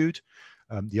amplitude.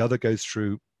 The other goes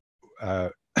through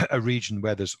a region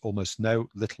where there's almost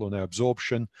little or no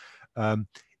absorption.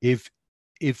 If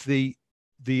the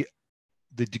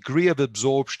degree of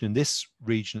absorption in this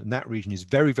region and that region is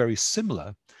very, very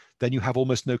similar, then you have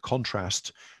almost no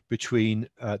contrast between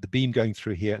the beam going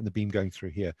through here and the beam going through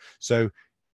here. So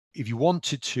if you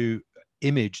wanted to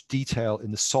image detail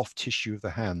in the soft tissue of the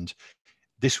hand,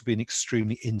 this would be an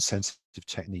extremely insensitive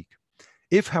technique.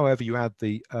 If, however, you add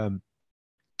the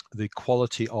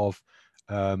quality of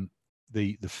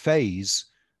the phase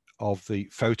of the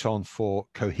photon for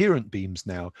coherent beams,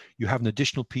 now you have an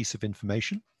additional piece of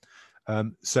information.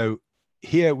 So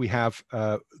here we have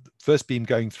first beam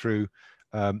going through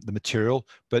the material,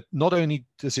 but not only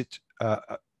does it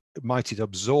might it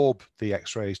absorb the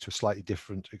X-rays to a slightly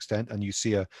different extent, and you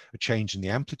see a change in the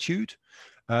amplitude,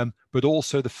 but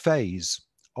also the phase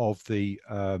of the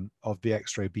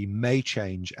X-ray beam may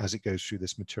change as it goes through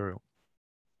this material.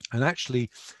 And actually,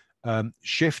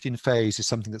 shift in phase is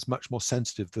something that's much more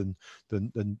sensitive than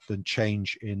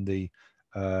change in the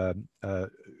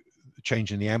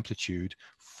change in the amplitude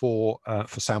for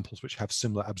samples which have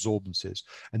similar absorbances.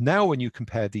 And now when you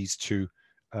compare these two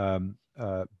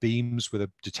beams with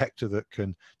a detector that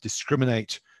can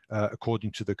discriminate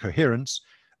according to the coherence,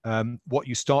 what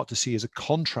you start to see is a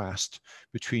contrast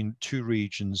between two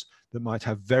regions that might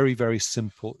have very, very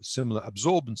similar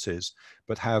absorbances,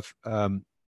 but have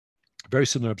very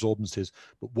similar absorbances,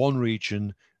 but one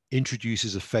region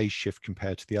introduces a phase shift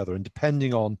compared to the other. And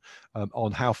depending on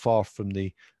how far from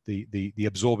the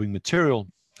absorbing material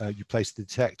you place the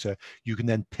detector, you can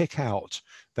then pick out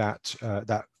that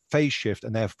phase shift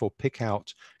and therefore pick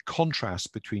out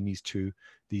contrast between these two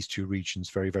regions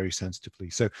very, very sensitively.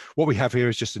 So what we have here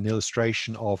is just an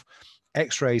illustration of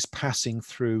X-rays passing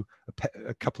through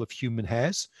a couple of human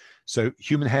hairs. So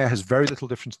human hair has very little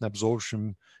difference in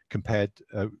absorption compared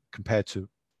to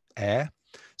air.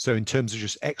 So in terms of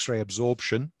just X-ray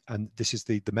absorption, and this is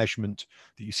the measurement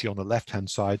that you see on the left-hand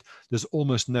side, there's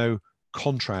almost no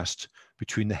contrast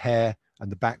between the hair and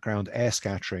the background air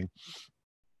scattering.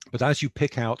 But as you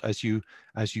pick out, as you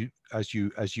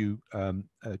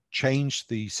change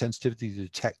the sensitivity of the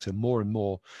detector more and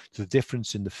more to the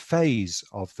difference in the phase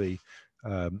of the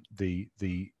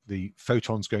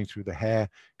photons going through the hair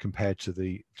compared to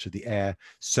the air,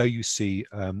 so you see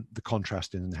the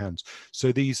contrast in enhanced.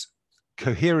 So these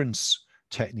coherence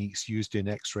techniques used in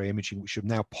X-ray imaging, which are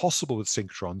now possible with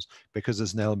synchrotrons because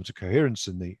there's an element of coherence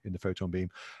in the photon beam,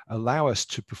 allow us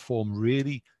to perform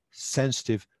really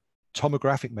sensitive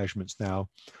tomographic measurements now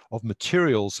of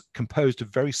materials composed of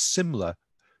very similar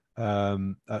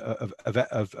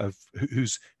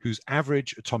whose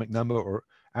average atomic number or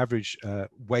average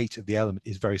weight of the element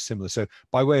is very similar. So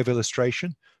by way of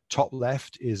illustration, top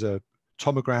left is a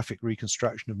tomographic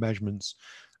reconstruction of measurements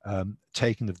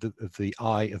taken of the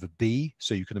eye of a bee.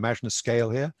 So you can imagine a scale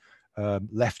here,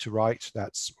 left to right.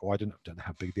 That's, I don't know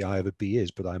how big the eye of a bee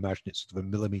is, but I imagine it's sort of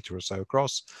a millimeter or so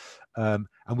across. And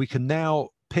we can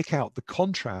now pick out the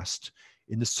contrast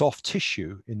in the soft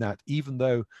tissue, in that even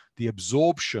though the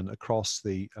absorption across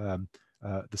the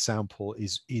sample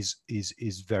is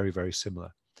very, very similar.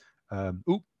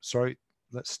 Sorry,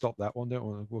 let's stop that one.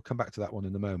 We'll come back to that one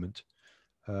in a moment.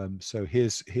 So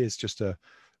here's just an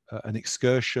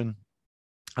excursion.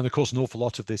 And of course, an awful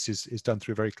lot of this is done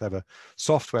through very clever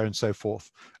software and so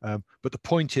forth. But the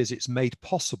point is, it's made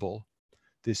possible,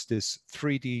 this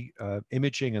 3D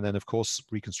imaging, and then of course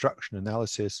reconstruction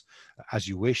analysis as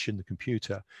you wish in the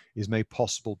computer, is made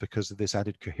possible because of this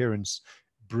added coherence,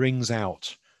 brings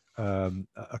out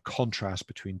a contrast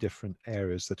between different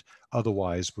areas that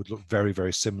otherwise would look very,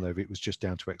 very similar if it was just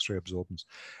down to X-ray absorbance.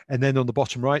 And then on the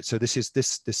bottom right, so this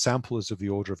sample is of the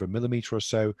order of a millimeter or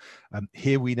so.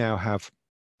 Here we now have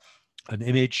an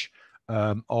image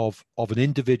of an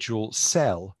individual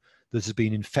cell that has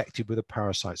been infected with a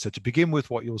parasite. So to begin with,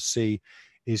 what you'll see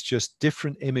is just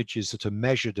different images that are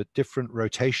measured at different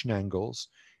rotation angles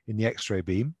in the X-ray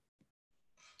beam.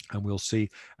 And we'll see,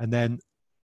 and then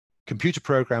computer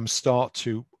programs start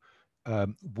to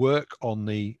work on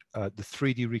the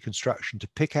 3D reconstruction to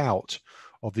pick out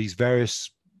of these various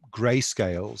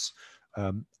grayscales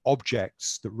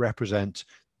objects that represent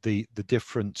the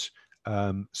different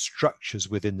structures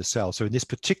within the cell. So in this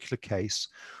particular case,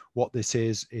 what this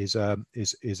is a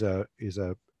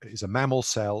mammal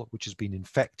cell which has been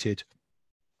infected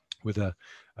with a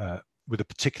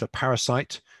particular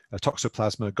parasite, a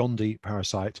Toxoplasma gondii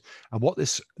parasite. And what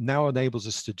this now enables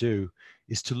us to do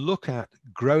is to look at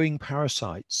growing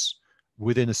parasites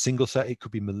within a single cell. It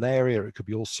could be malaria, it could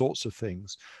be all sorts of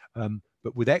things.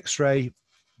 But with X-ray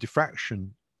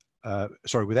diffraction,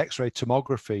 with X-ray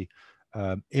tomography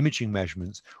imaging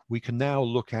measurements, we can now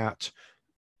look at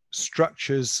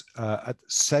structures at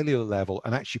cellular level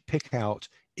and actually pick out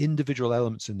individual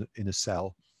elements in a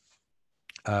cell.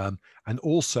 And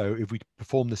also, if we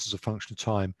perform this as a function of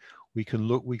time, we can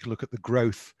look at the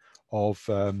growth of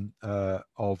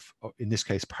in this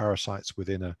case parasites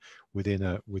within a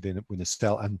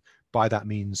cell, and by that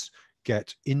means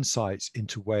get insights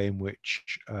into way in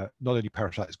which not only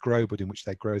parasites grow, but in which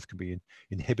their growth can be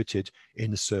inhibited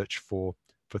in the search for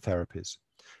therapies.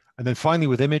 And then finally,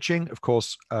 with imaging, of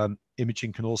course,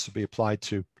 imaging can also be applied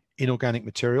to inorganic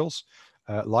materials.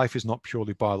 Life is not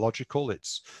purely biological.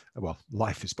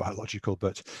 Life is biological,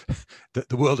 but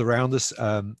the world around us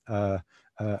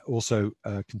also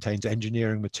contains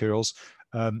engineering materials.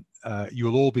 You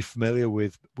will all be familiar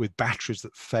with batteries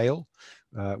that fail,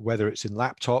 whether it's in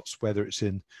laptops, whether it's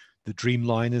in the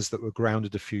Dreamliners that were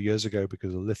grounded a few years ago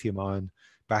because the lithium-ion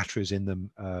batteries in them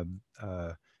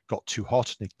got too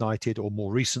hot and ignited, or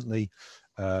more recently,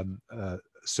 a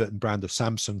certain brand of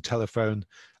Samsung telephone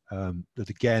that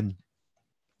again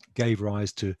gave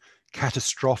rise to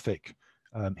catastrophic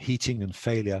heating and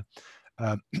failure.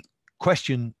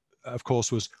 Question, of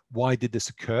course, was why did this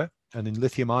occur? And in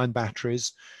lithium-ion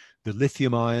batteries, the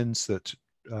lithium ions that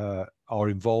are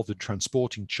involved in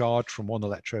transporting charge from one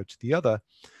electrode to the other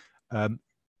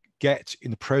get,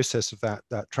 in the process of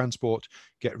that transport,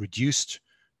 get reduced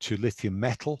to lithium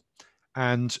metal.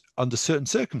 And under certain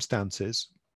circumstances,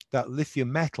 that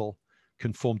lithium metal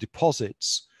can form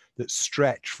deposits that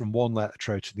stretch from one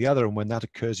electrode to the other. And when that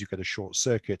occurs, you get a short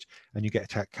circuit and you get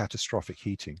catastrophic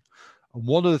heating. And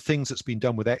one of the things that's been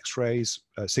done with X-rays,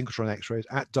 synchrotron X-rays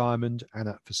at Diamond and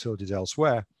at facilities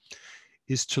elsewhere,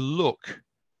 is to look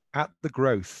at the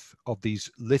growth of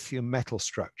these lithium metal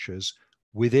structures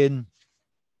within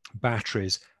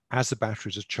batteries as the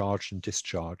batteries are charged and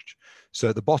discharged. So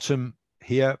at the bottom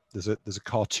here, there's a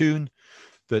cartoon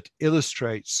that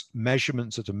illustrates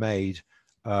measurements that are made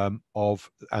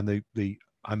of, and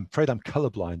I'm afraid I'm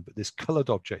colorblind, but this colored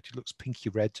object, it looks pinky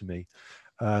red to me,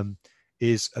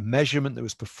 is a measurement that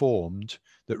was performed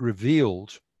that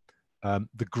revealed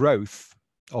the growth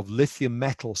of lithium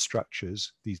metal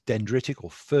structures, these dendritic or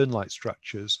fern-like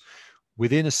structures,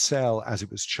 within a cell as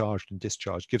it was charged and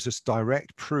discharged. Gives us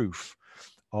direct proof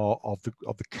of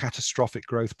the catastrophic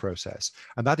growth process.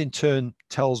 And that in turn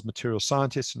tells material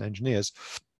scientists and engineers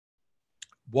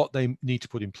what they need to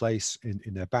put in place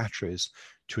in their batteries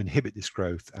to inhibit this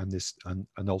growth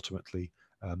and ultimately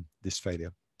this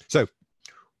failure. So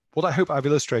what I hope I've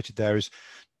illustrated there is,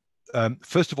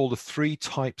 first of all, the three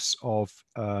types of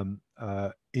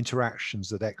interactions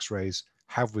that X-rays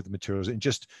have with the materials, in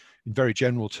very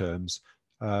general terms: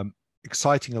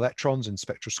 exciting electrons in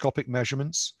spectroscopic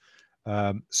measurements,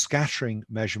 scattering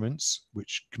measurements,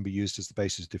 which can be used as the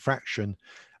basis of diffraction,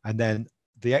 and then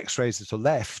the X-rays that are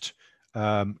left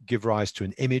give rise to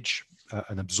an image,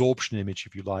 an absorption image,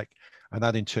 if you like, and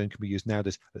that in turn can be used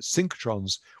nowadays as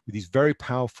synchrotrons with these very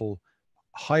powerful,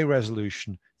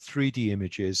 high-resolution 3D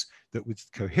images that, with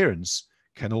coherence,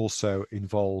 can also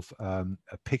involve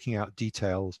picking out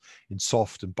details in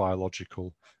soft and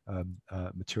biological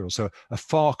materials. So a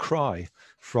far cry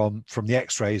from the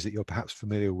X-rays that you're perhaps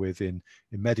familiar with in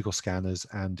medical scanners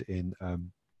and in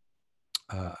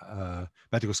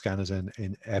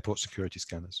in airport security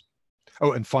scanners.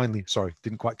 Oh, and finally, sorry,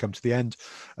 didn't quite come to the end.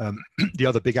 The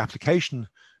other big application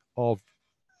of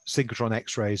synchrotron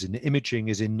X-rays in imaging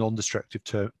is in non-destructive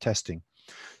testing.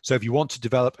 So if you want to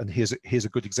develop, and here's a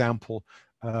good example,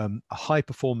 a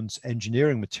high-performance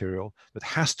engineering material that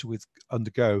has to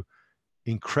undergo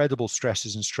incredible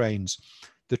stresses and strains,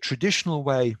 the traditional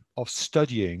way of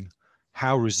studying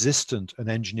how resistant an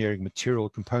engineering material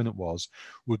component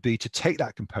would be to take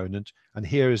that component, and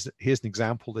here's an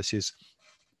example. This is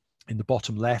in the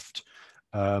bottom left.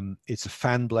 It's a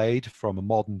fan blade from a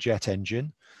modern jet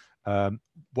engine.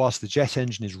 Whilst the jet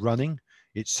engine is running,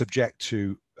 it's subject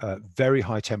to very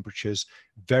high temperatures,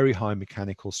 very high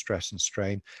mechanical stress and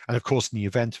strain. And of course, in the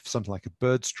event of something like a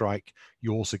bird strike,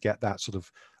 you also get that sort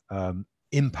of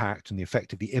impact and the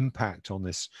effect of the impact on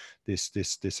this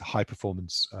high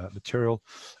performance material.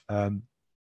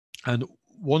 And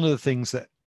one of the things that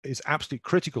is absolutely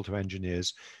critical to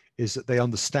engineers is that they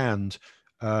understand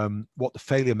what the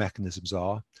failure mechanisms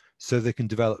are, so they can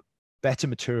develop better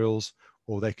materials,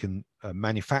 or they can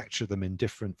manufacture them in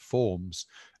different forms,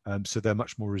 so they're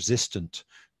much more resistant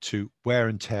to wear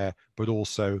and tear, but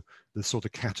also the sort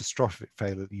of catastrophic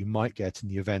failure that you might get in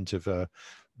the event of an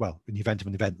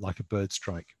event like a bird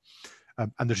strike.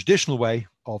 And the traditional way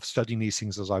of studying these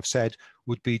things, as I've said,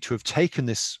 would be to have taken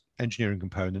this engineering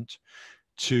component,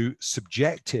 to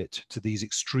subject it to these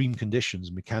extreme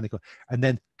conditions, mechanical, and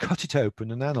then cut it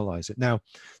open and analyze it. Now,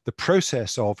 the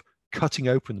process of cutting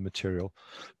open the material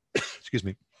excuse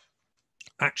me,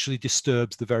 actually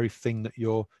disturbs the very thing that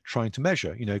you're trying to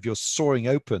measure. You know, if you're sawing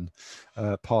open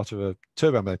part of a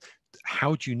turbine blade,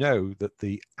 how do you know that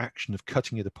the action of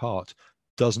cutting it apart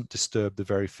doesn't disturb the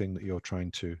very thing that you're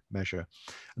trying to measure?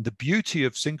 And the beauty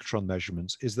of synchrotron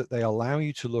measurements is that they allow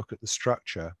you to look at the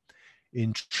structure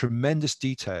in tremendous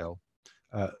detail,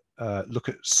 look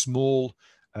at small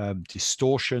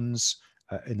distortions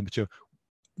in the material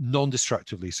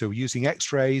non-destructively. So using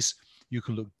X-rays, you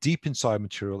can look deep inside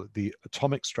material at the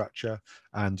atomic structure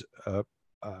and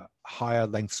higher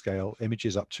length scale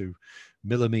images up to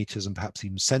millimeters and perhaps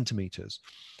even centimeters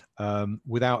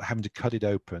without having to cut it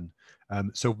open.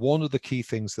 So one of the key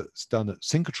things that's done at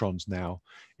synchrotrons now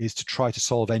is to try to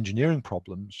solve engineering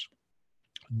problems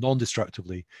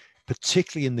non-destructively,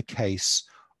 particularly in the case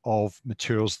of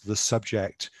materials that are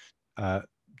subject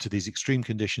to these extreme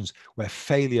conditions where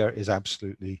failure is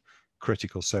absolutely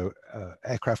critical. So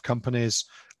aircraft companies,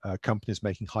 companies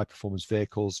making high performance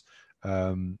vehicles,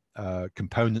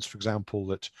 components, for example,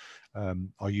 that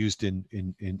are used in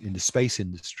the space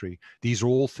industry. These are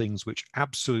all things which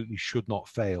absolutely should not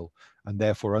fail, and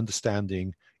therefore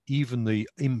understanding even the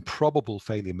improbable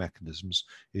failure mechanisms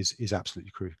is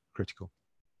absolutely critical.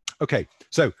 Okay,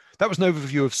 so that was an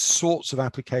overview of sorts of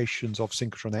applications of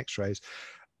synchrotron X-rays.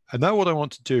 And now what I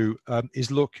want to do is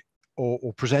look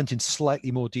or present in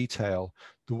slightly more detail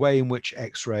the way in which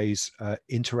X-rays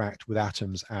interact with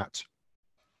atoms at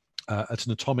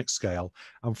an atomic scale,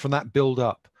 and from that build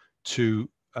up to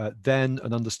then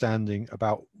an understanding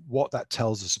about what that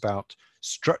tells us about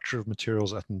structure of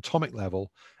materials at an atomic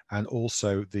level, and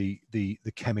also the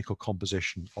chemical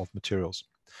composition of materials.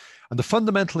 And the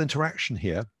fundamental interaction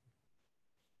here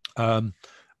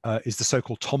is the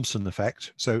so-called Thomson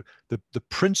effect. So the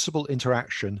principal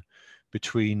interaction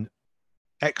between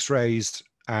X-rays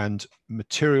and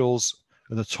materials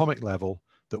at an atomic level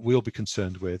that we'll be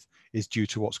concerned with is due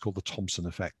to what's called the Thomson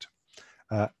effect.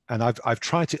 And I've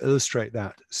tried to illustrate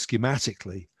that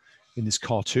schematically in this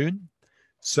cartoon.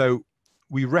 So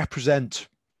we represent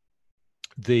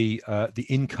the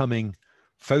incoming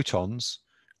photons,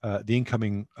 the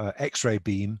incoming X-ray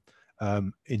beam,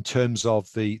 in terms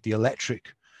of the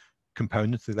electric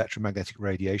component, the electromagnetic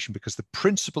radiation, because the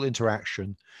principal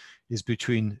interaction is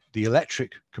between the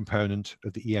electric component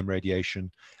of the EM radiation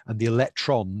and the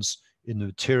electrons in the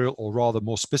material, or rather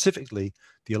more specifically,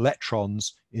 the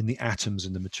electrons in the atoms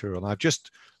in the material. And I've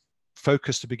just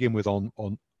focused to begin with on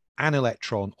an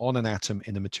electron on an atom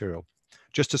in a material,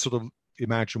 just to sort of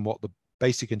imagine what the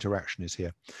basic interaction is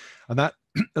here. And that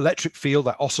electric field,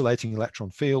 that oscillating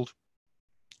electron field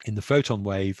in the photon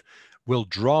wave, will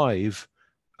drive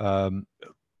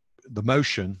the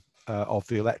motion of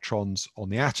the electrons on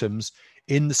the atoms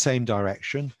in the same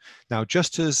direction. Now,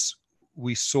 just as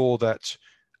we saw that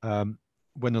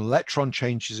when an electron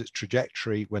changes its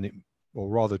trajectory, or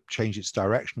rather changes its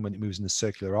direction when it moves in a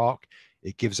circular arc,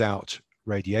 it gives out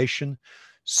radiation.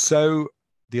 So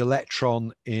the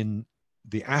electron in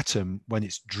the atom, when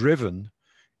it's driven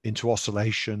into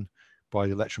oscillation by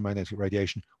the electromagnetic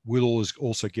radiation, will always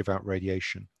also give out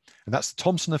radiation. And that's the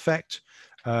Thomson effect.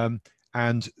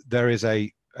 And there is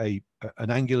an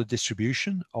angular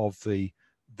distribution of the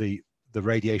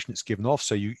radiation that's given off.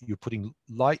 So you're putting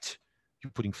light,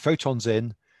 you're putting photons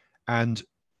in, and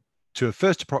to a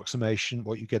first approximation,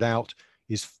 what you get out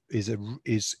is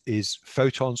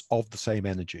photons of the same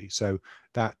energy. So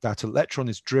that electron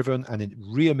is driven and it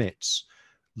re-emits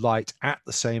light at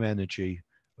the same energy,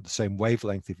 or the same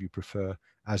wavelength, if you prefer,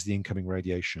 as the incoming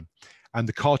radiation. And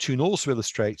the cartoon also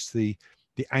illustrates the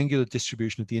angular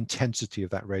distribution of the intensity of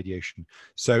that radiation.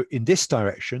 So in this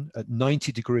direction, at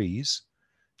 90 degrees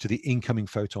to the incoming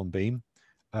photon beam,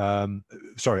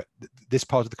 this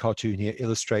part of the cartoon here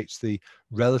illustrates the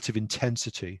relative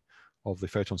intensity of the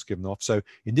photons given off. So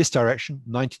in this direction,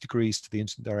 90 degrees to the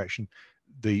incident direction,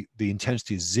 the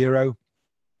intensity is 0,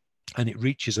 and it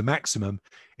reaches a maximum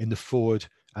in the forward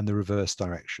and the reverse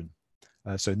direction.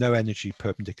 So no energy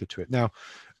perpendicular to it. Now,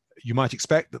 you might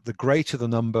expect that the greater the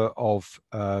number of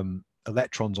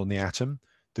electrons on the atom,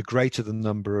 the greater the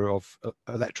number of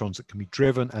electrons that can be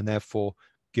driven and therefore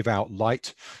give out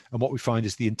light. And what we find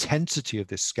is the intensity of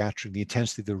this scattering, the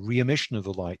intensity of the re-emission of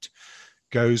the light,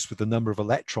 goes with the number of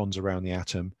electrons around the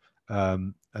atom,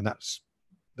 and that's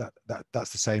the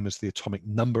same as the atomic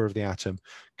number of the atom,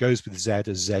 goes with Z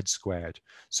as Z squared.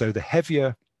 So the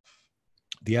heavier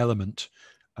the element,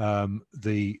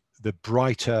 the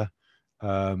brighter,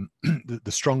 the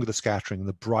stronger the scattering, and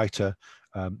the brighter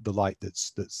the light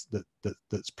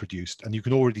that's produced. And you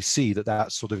can already see that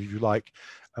that's sort of, if you like,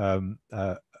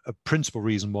 a principal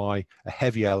reason why a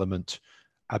heavy element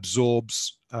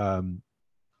absorbs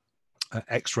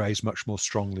X-rays much more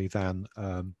strongly than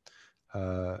a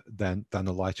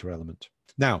lighter element.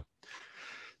 Now,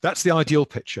 that's the ideal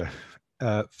picture.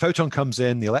 Photon comes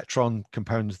in, the electron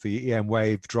component of the EM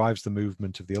wave drives the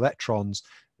movement of the electrons,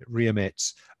 it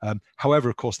re-emits. However,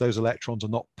 of course, those electrons are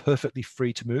not perfectly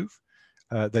free to move.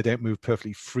 They don't move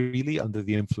perfectly freely under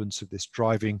the influence of this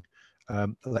driving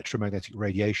electromagnetic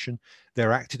radiation.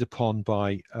 They're acted upon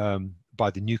by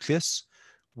the nucleus,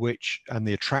 and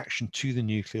the attraction to the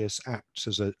nucleus acts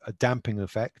as a damping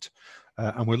effect.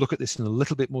 And we'll look at this in a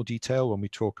little bit more detail when we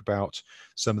talk about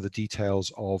some of the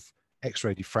details of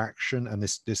X-ray diffraction, and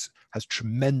this has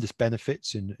tremendous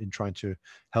benefits in trying to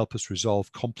help us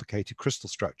resolve complicated crystal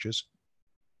structures.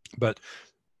 But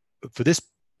for this,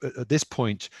 at this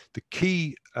point, the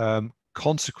key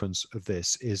consequence of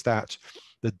this is that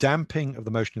the damping of the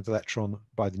motion of the electron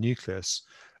by the nucleus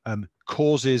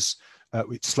causes,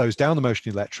 it slows down the motion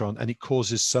of the electron, and it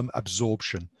causes some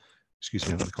absorption. Excuse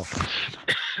me, I'm going to cough.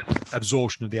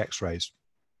 absorption of the X-rays.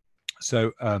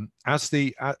 So and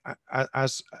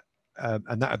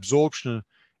that absorption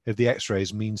of the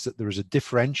X-rays means that there is a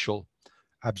differential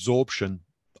absorption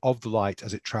of the light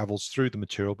as it travels through the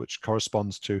material, which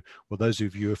corresponds to, well, those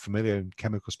of you who are familiar in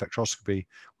chemical spectroscopy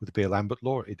with the Beer-Lambert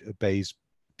law, it obeys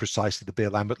precisely the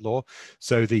Beer-Lambert law.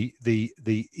 So the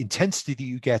intensity that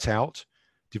you get out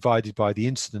divided by the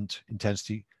incident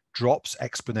intensity drops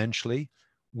exponentially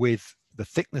with the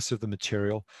thickness of the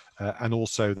material, and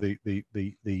also the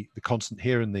constant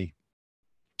here in the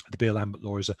Beer-Lambert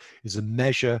law is a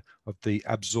measure of the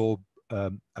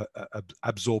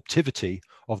absorptivity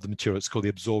of the material. It's called the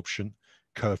absorption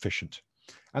coefficient,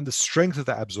 and the strength of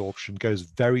that absorption goes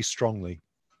very strongly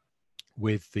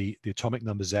with the atomic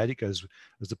number Z. It goes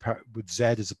as with Z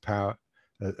as a power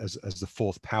as the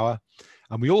fourth power,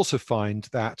 and we also find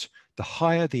that the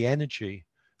higher the energy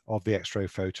of the X-ray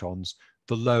photons,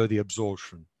 the lower the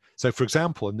absorption. So, for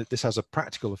example, and this has a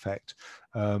practical effect,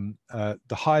 the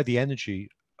higher the energy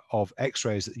of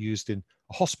X-rays that are used in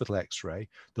a hospital X-ray,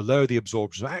 the lower the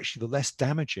absorption, actually the less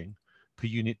damaging per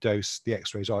unit dose the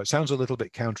X-rays are. It sounds a little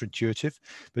bit counterintuitive,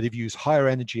 but if you use higher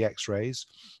energy X-rays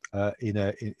in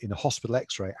a hospital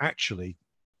X-ray, actually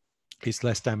it's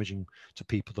less damaging to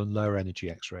people than lower energy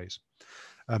X-rays.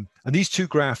 And these two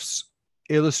graphs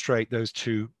illustrate those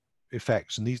two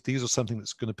effects, and these are something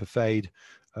that's going to pervade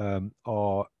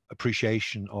our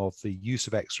appreciation of the use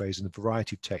of X-rays in a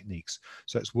variety of techniques.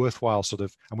 So it's worthwhile sort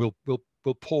of, and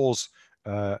we'll pause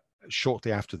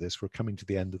shortly after this. We're coming to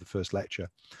the end of the first lecture.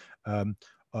 On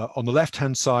the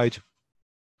left-hand side,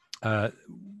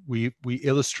 we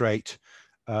illustrate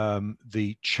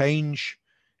the change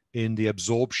in the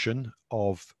absorption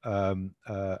of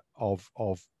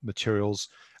materials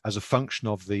as a function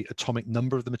of the atomic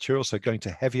number of the material. So going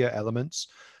to heavier elements,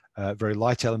 very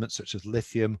light elements such as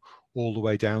lithium, all the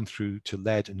way down through to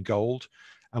lead and gold.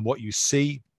 And what you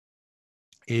see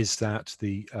is that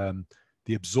the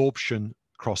absorption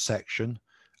cross-section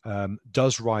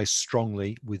does rise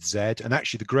strongly with Z. And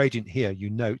actually the gradient here, you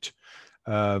note,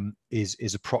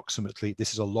 is approximately,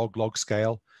 this is a log-log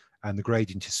scale, and the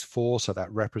gradient is 4, so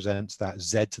that represents that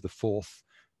Z to the 4th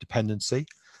dependency.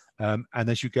 And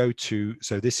as you go to,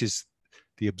 so this is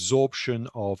the absorption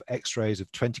of X-rays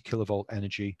of 20 kilovolt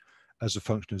energy as a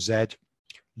function of Z,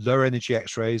 lower energy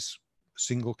X-rays,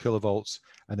 single kilovolts,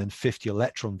 and then 50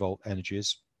 electron volt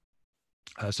energies.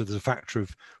 So there's a factor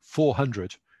of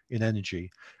 400 in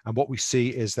energy. And what we see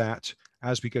is that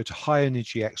as we go to high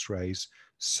energy X-rays,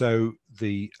 so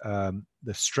the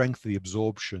strength of the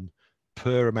absorption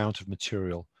per amount of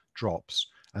material drops.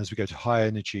 And as we go to high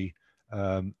energy,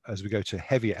 as we go to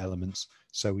heavier elements,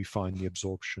 so we find the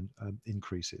absorption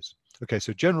increases. Okay,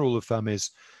 so general rule of thumb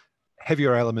is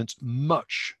heavier elements,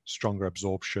 much stronger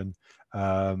absorption,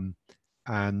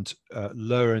 and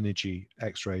lower energy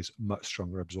X-rays, much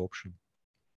stronger absorption.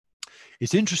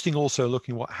 It's interesting also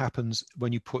looking what happens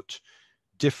when you put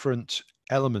different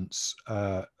elements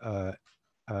in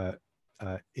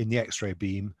the X-ray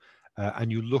beam,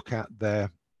 and you look at their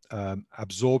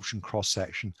absorption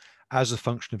cross-section as a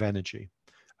function of energy.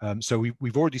 So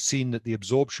we've already seen that the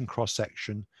absorption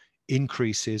cross-section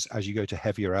increases as you go to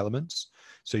heavier elements.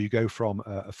 So you go from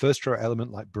a first row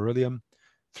element like beryllium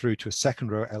through to a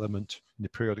second row element in the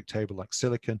periodic table like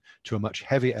silicon, to a much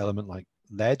heavier element like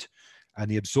lead. And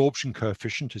the absorption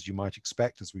coefficient, as you might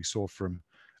expect, as we saw from,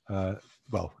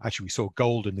 well, actually we saw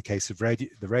gold in the case of the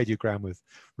radiogram with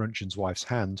Röntgen's wife's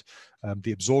hand,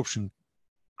 the absorption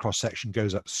cross-section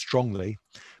goes up strongly.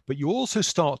 But you also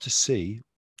start to see,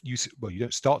 well, you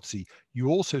don't start to see, you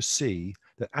also see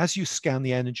that as you scan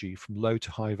the energy from low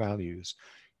to high values,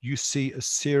 you see a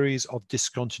series of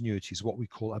discontinuities, what we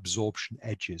call absorption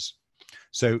edges.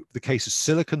 So the case of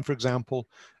silicon, for example,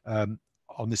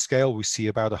 on this scale, we see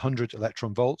about 100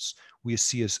 electron volts. We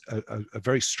see a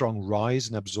very strong rise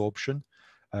in absorption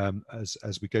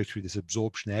as we go through this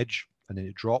absorption edge, and then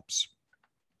it drops.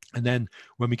 And then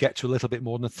when we get to a little bit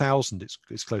more than 1,000,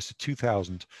 it's close to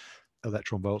 2,000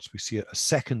 electron volts, we see a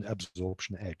second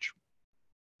absorption edge.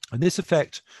 And this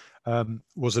effect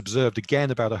was observed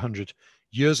again about 100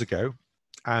 years ago.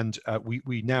 And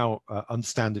we now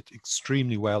understand it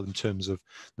extremely well in terms of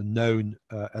the known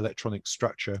electronic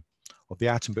structure of the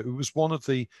atom. But it was one of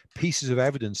the pieces of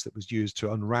evidence that was used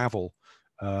to unravel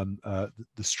the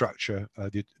structure,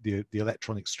 the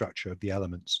electronic structure of the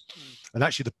elements. And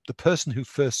actually, the person who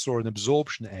first saw an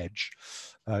absorption edge,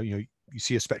 you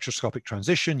see a spectroscopic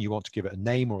transition, you want to give it a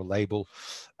name or a label,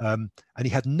 and he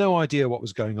had no idea what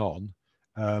was going on.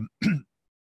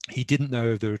 He didn't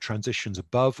know if there were transitions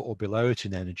above or below it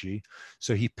in energy,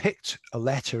 so he picked a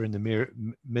letter in the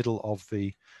middle of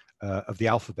the of the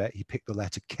alphabet. He picked the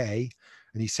letter K,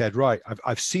 and he said, right,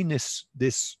 I've seen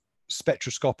this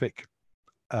spectroscopic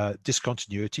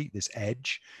discontinuity, this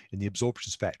edge in the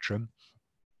absorption spectrum.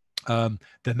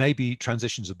 There may be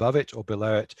transitions above it or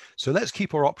below it. So let's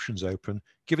keep our options open,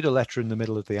 give it a letter in the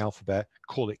middle of the alphabet,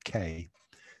 call it K.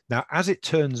 Now, as it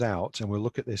turns out, and we'll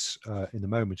look at this in a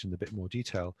moment in a bit more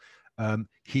detail,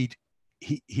 he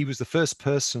was the first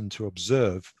person to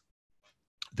observe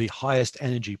the highest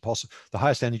energy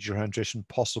transition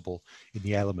possible in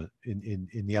the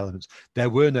the elements. There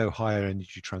were no higher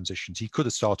energy transitions. He could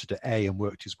have started at A and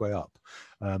worked his way up,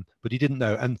 but he didn't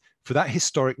know. And for that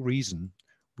historic reason,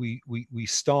 we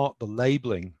start the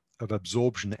labeling of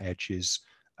absorption edges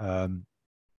in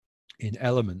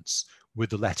elements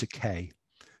with the letter K.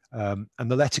 And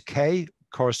the letter K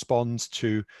corresponds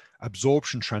to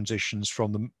absorption transitions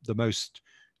from the most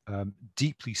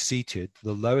deeply seated,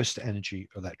 the lowest energy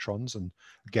electrons. And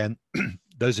again,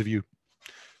 those of you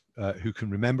who can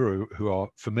remember, who are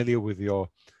familiar with your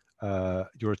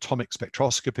atomic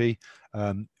spectroscopy,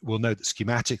 will know that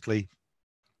schematically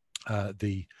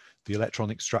the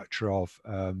electronic structure of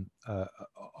an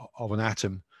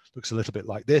atom looks a little bit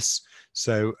like this.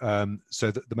 So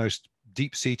so that the most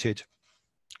deep-seated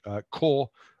core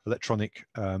electronic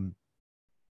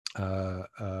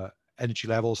energy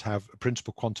levels have a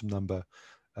principal quantum number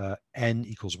n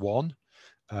equals 1.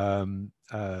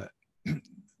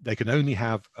 They can only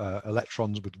have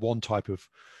electrons with one type of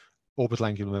orbital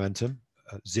angular momentum,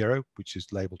 0, which is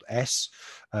labeled S.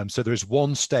 So there is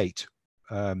one state,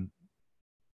 one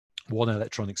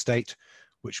electronic state,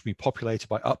 which will be populated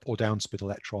by up or down spin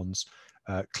electrons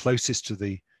closest to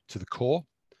the core.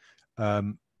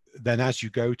 Then as you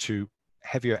go to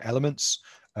heavier elements,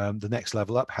 the next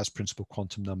level up has principal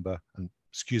quantum number. And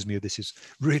excuse me, this is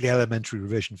really elementary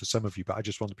revision for some of you, but I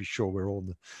just want to be sure we're all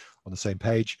on the same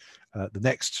page. The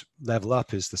next level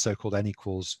up is the so-called n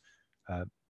equals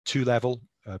 2 level,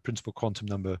 principal quantum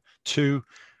number 2.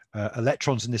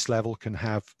 Electrons in this level can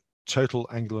have total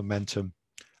angular momentum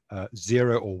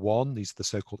 0 or 1. These are the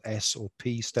so-called S or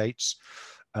P states.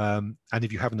 And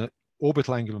if you have an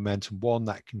orbital angular momentum 1,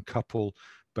 that can couple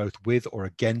both with or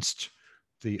against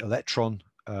the electron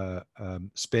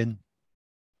spin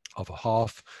of a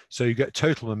half. So you get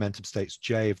total momentum states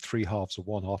J of 3 halves or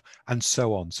 1 half, and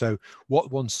so on. So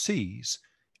what one sees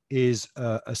is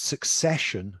a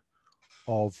succession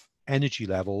of energy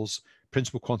levels,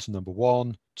 principal quantum number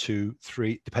 1, 2,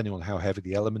 3, depending on how heavy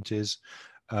the element is.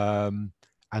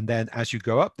 And then as you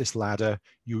go up this ladder,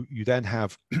 you then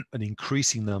have an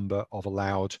increasing number of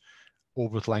allowed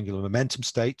orbital angular momentum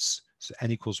states. So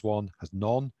n equals 1 has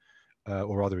none,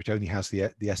 or rather it only has the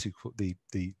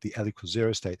L equals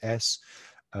 0 state S.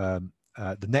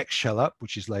 The next shell up,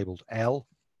 which is labeled L,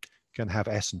 can have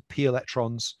S and P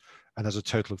electrons and has a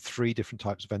total of 3 different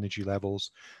types of energy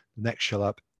levels. The next shell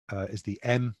up is the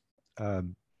M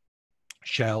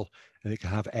shell, and it can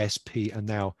have S, P, and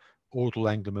now orbital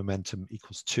angular momentum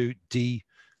equals 2, D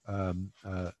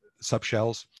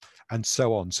subshells, and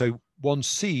so on. So one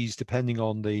sees, depending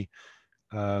on the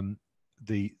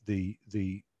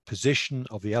position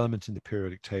of the element in the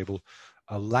periodic table,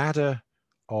 a ladder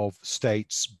of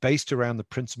states based around the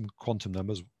principal quantum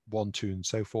numbers 1, 2, and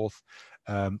so forth,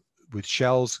 with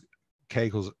shells K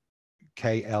equals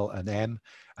K, L, and M,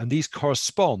 and these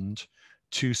correspond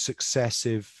to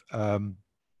successive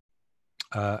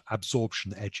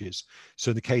absorption edges.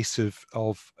 So in the case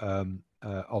of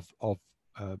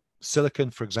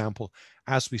silicon, for example,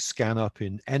 as we scan up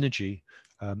in energy,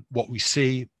 what we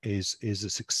see is a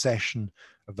succession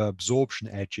of absorption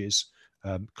edges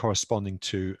corresponding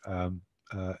to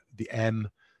the M,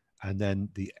 and then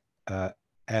the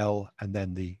L, and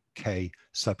then the K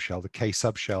subshell, the K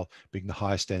subshell being the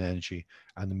highest in energy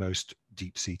and the most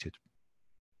deep-seated.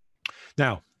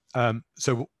 Now,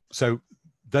 so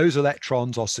those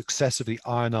electrons are successively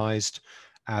ionized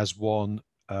as one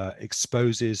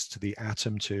exposes to the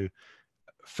atom to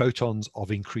photons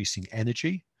of increasing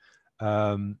energy.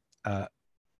 Those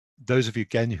of you,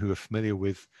 again, who are familiar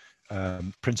with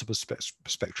principal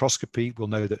spectroscopy will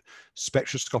know that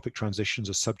spectroscopic transitions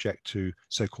are subject to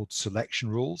so-called selection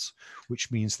rules,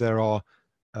 which means there are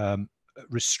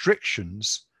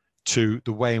restrictions to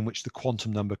the way in which the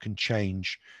quantum number can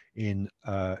change in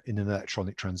an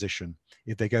electronic transition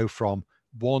if they go from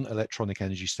one electronic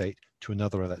energy state to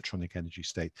another electronic energy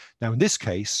state. Now, in this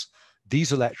case,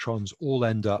 these electrons all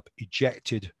end up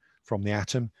ejected from the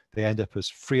atom. They end up as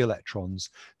free electrons.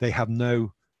 They have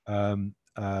no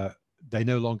they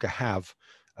no longer have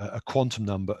a quantum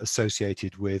number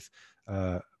associated with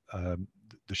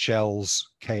the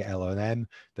shells K, L, and M.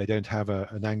 They don't have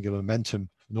an angular momentum,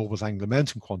 an orbital angular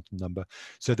momentum quantum number.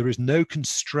 So there is no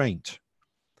constraint.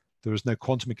 There is no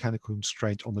quantum mechanical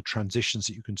constraint on the transitions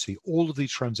that you can see. All of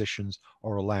these transitions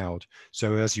are allowed.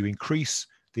 So as you increase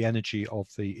the energy of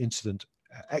the incident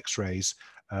X-rays,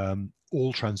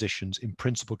 all transitions in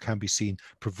principle can be seen,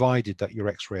 provided that your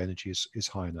X-ray energy is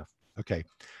high enough. Okay,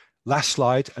 last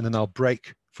slide, and then I'll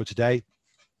break for today.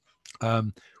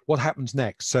 What happens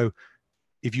next? So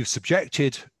if you've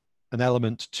subjected an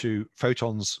element to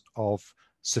photons of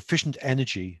sufficient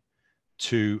energy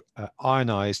to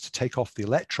ionize, to take off the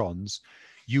electrons,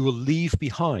 you will leave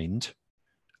behind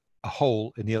a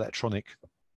hole in the electronic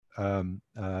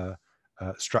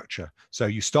structure. So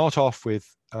you start off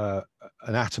with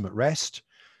an atom at rest,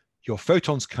 your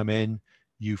photons come in,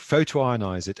 you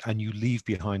photoionize it, and you leave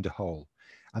behind a hole.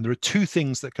 And there are two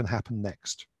things that can happen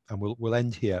next, and we'll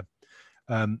end here.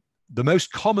 The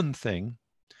most common thing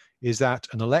is that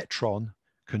an electron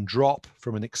can drop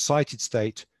from an excited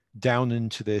state down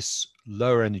into this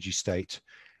lower energy state,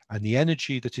 and the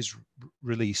energy that is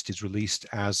released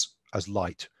as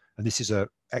light. And this is a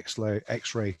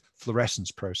X-ray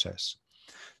fluorescence process.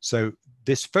 So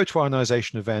this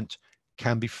photoionization event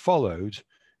can be followed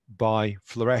by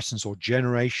fluorescence or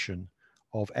generation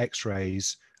of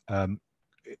X-rays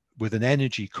with an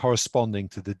energy corresponding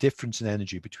to the difference in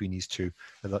energy between these two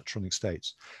electronic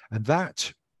states. And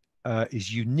that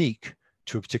is unique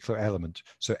to a particular element.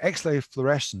 So X-ray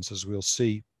fluorescence, as we'll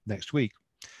see next week,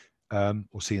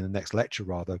 or see in the next lecture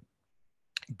rather,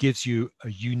 gives you a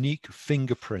unique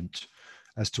fingerprint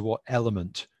as to what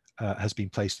element has been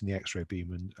placed in the X-ray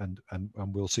beam, and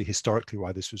we'll see historically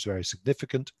why this was very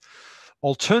significant.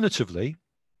 Alternatively,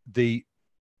 the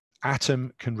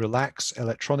atom can relax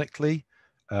electronically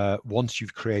once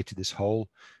you've created this hole,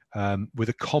 with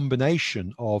a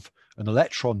combination of an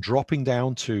electron dropping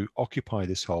down to occupy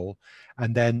this hole,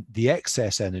 and then the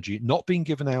excess energy not being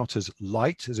given out as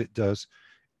light as it does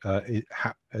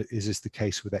is the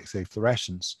case with X-ray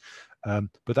fluorescence,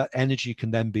 but that energy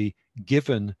can then be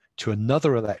given to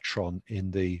another electron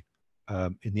in the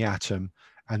atom,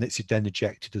 and it's then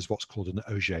ejected as what's called an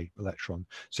Auger electron.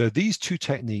 So these two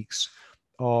techniques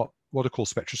are what are called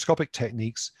spectroscopic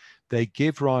techniques. They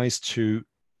give rise to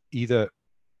either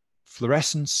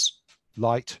fluorescence,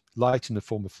 light in the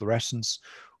form of fluorescence,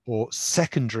 or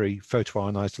secondary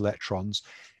photoionized electrons,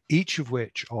 each of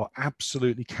which are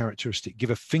absolutely characteristic,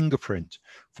 give a fingerprint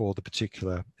for the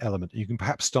particular element. And you can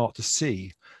perhaps start to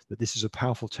see that this is a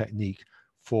powerful technique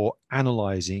for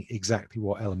analyzing exactly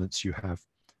what elements you have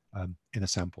in a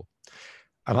sample.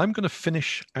 And I'm going to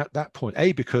finish at that point,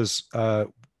 because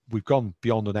we've gone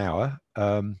beyond an hour.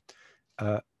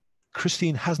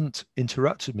 Christine hasn't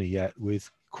interrupted me yet with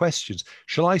questions.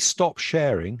 Shall I stop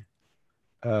sharing,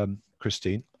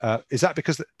 Christine? Is that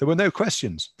because there were no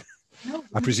questions? No,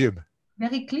 I presume.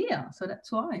 very clear, so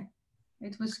that's why.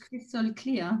 It was crystal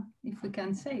clear, if we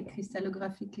can say,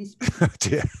 crystallographically speaking.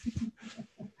 Dear.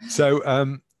 So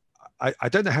I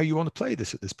don't know how you want to play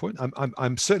this at this point.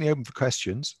 I'm certainly open for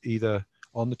questions, either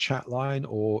on the chat line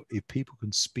or if people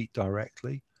can speak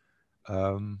directly.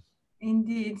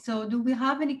 Indeed. So do we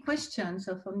have any questions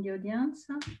from the audience?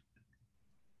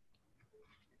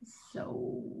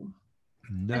 So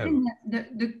no. I think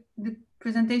the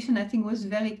presentation, I think, was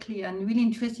very clear and really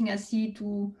interesting. I see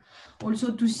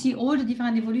also to see all the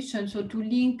different evolutions. So to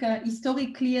link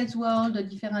historically as well, the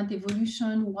different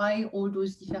evolution, why all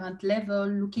those different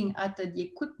levels, looking at the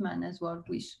equipment as well,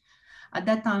 which at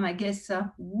that time, I guess,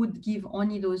 would give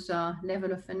only those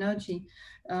level of energy.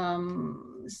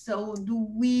 So do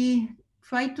we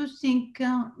try to think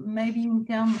maybe in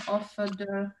terms of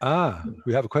the...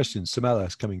 we have a question. Samela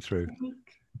is coming through.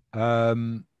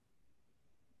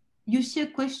 You see a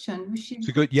question.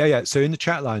 So good. Yeah. So in the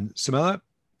chat line, Samela,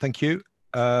 thank you.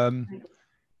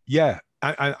 Yeah.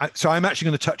 So I'm actually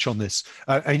going to touch on this.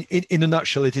 In a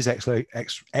nutshell, it is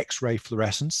X-ray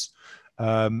fluorescence,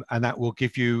 and that will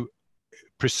give you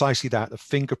precisely that, a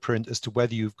fingerprint as to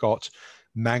whether you've got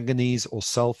manganese or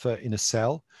sulfur in a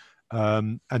cell.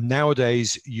 And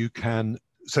nowadays you can,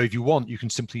 so if you want, you can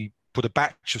simply put a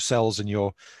batch of cells in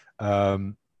your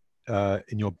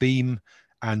beam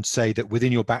and say that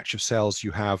within your batch of cells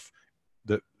you have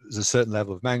there's a certain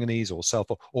level of manganese or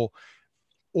sulfur or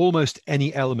almost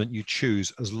any element you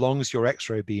choose, as long as your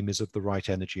X-ray beam is of the right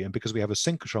energy. And because we have a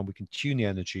synchrotron, we can tune the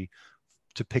energy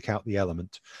to pick out the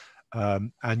element.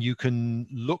 And you can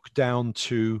look down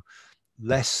to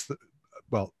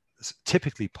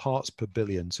typically parts per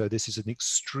billion. So this is an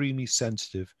extremely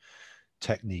sensitive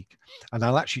technique. And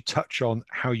I'll actually touch on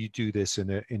how you do this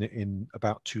in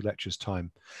about 2 lectures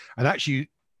time. And actually,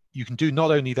 you can do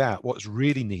not only that, what's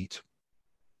really neat,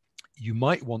 you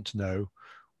might want to know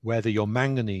whether your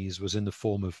manganese was in the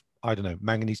form of, I don't know,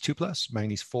 manganese 2+,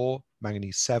 manganese 4,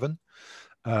 manganese 7.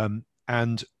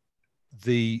 And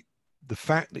the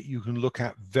fact that you can look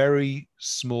at very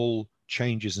small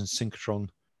changes in synchrotron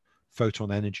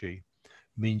photon energy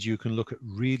means you can look at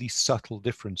really subtle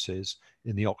differences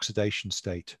in the oxidation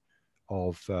state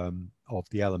of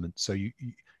the element. So you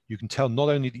can tell not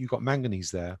only that you've got manganese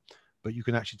there, but you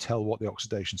can actually tell what the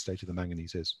oxidation state of the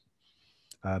manganese is.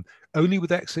 Only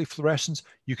with X-ray fluorescence,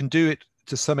 you can do it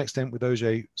to some extent with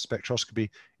OJ spectroscopy.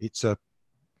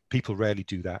 People rarely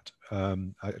do that.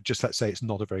 Just let's say it's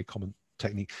not a very common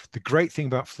technique. The great thing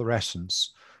about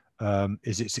fluorescence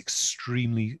is it's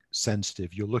extremely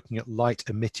sensitive. You're looking at light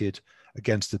emitted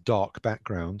against a dark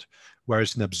background,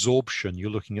 whereas in absorption, you're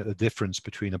looking at the difference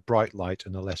between a bright light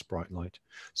and a less bright light.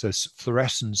 So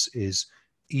fluorescence is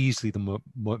easily the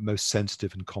most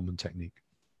sensitive and common technique.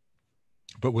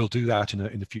 But we'll do that in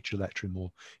a future lecture in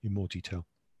more detail.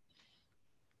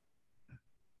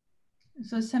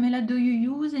 So Samela, do you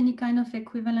use any kind of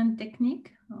equivalent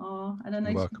technique? Or I don't know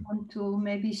if you want to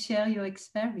maybe share your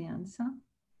experience. Huh?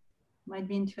 Might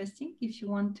be interesting if you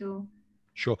want to.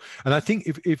 Sure. And I think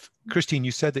if Christine,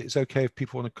 you said that it's okay if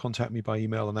people want to contact me by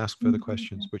email and ask further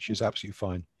questions, which is absolutely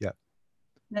fine. Yeah.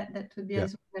 That would be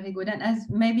as well very good. And as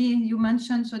maybe you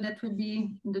mentioned, so that would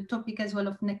be the topic as well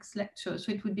of next lecture.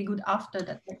 So it would be good after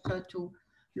that lecture to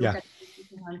look at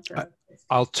different,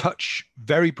 I'll touch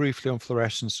very briefly on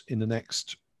fluorescence in the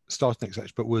next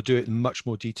lecture, but we'll do it in much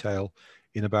more detail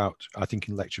in about, I think,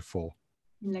 in lecture 4.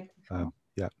 In lecture 4.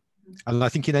 Yeah. And I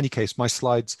think in any case, my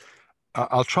slides,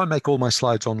 I'll try and make all my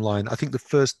slides online. I think the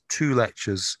first 2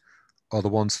 lectures are the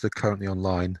ones that are currently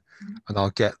online, and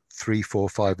I'll get 3, 4,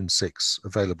 5, and 6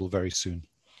 available very soon.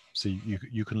 So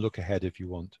you can look ahead if you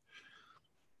want.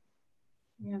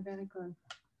 Yeah, very good.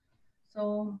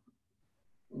 So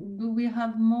do we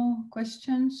have more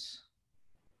questions?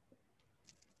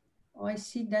 Oh, I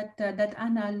see that that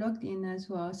Anna logged in as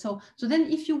well. So then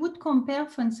if you would compare,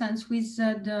 for instance, with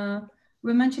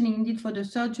we're mentioning indeed for the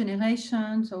 3rd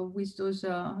generation, so with those,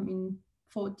 I mean,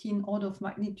 14 order of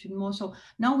magnitude more. So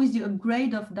now with the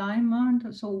upgrade of diamond,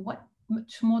 so what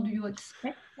much more do you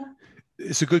expect?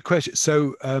 It's a good question.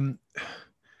 So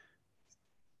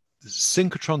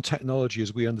synchrotron technology,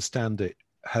 as we understand it,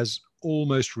 has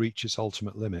almost reached its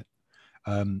ultimate limit.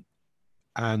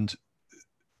 And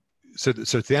so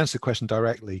to answer the question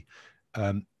directly,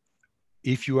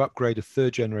 if you upgrade a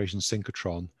 3rd generation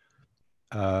synchrotron,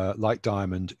 like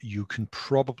diamond, you can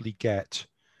probably get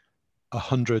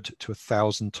 100 to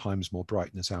 1,000 times more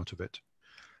brightness out of it.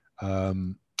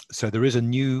 So there is a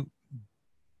new,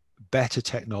 better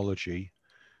technology,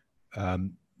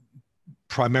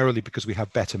 primarily because we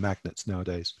have better magnets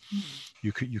nowadays.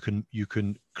 You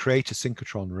can create a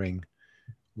synchrotron ring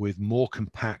with more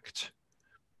compact,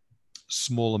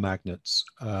 smaller magnets,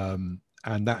 and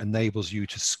that enables you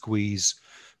to squeeze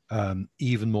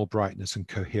even more brightness and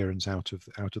coherence out of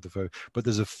the photon. But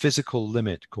there's a physical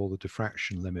limit called the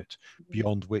diffraction limit,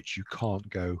 beyond which you can't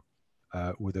go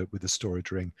with a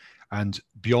storage ring. And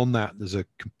beyond that, there's a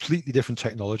completely different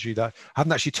technology that I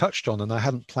haven't actually touched on, and I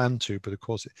hadn't planned to, but of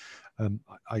course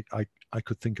I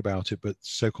could think about it. But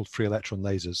so-called free electron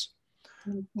lasers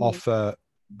offer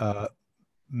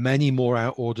many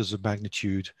more orders of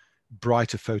magnitude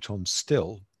brighter photons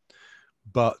still,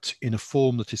 but in a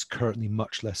form that is currently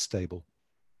much less stable.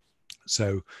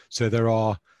 So there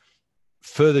are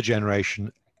further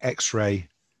generation X-ray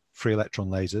free electron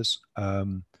lasers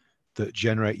that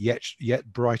generate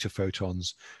yet brighter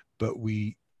photons, but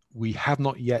we have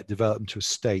not yet developed them to a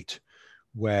state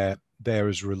where they're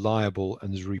as reliable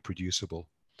and as reproducible.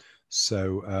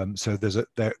 So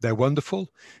they're wonderful,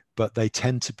 but they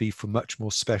tend to be for much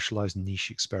more specialized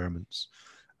niche experiments.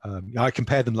 I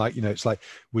compare them like, it's like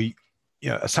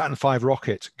a Saturn V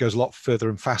rocket goes a lot further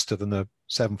and faster than a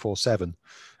 747.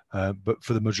 But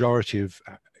for the majority of,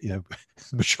 the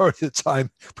majority of the time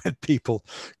when people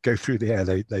go through the air,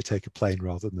 they take a plane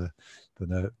rather than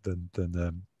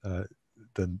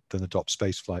adopt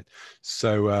space flight.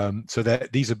 So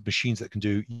these are machines that can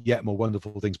do yet more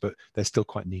wonderful things, but they're still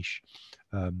quite niche.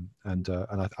 And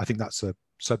I think that's a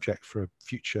subject for a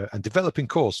future and developing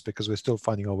course, because we're still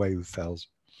finding our way with FELS.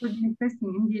 Would be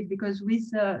interesting indeed, because with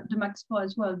the Maxpo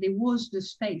as well, there was the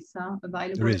space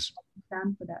available. There is.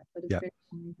 For that. For the Yeah,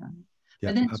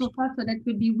 but then absolutely. so far, so that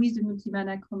could be with the multiband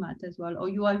achromat as well, or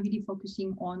you are really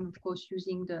focusing on, of course,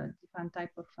 using the different type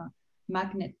of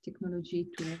magnet technology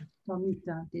to meet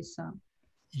this.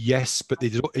 Yes, but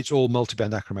it's all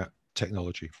multiband achromat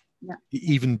technology. Yeah.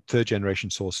 Even 3rd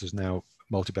generation sources now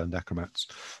multiband achromats.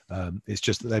 It's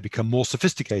just that they become more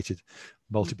sophisticated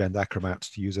multiband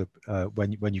achromats to use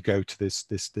when you go to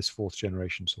this fourth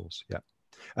generation source. Yeah.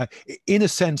 In a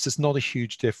sense, there's not a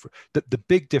huge difference. The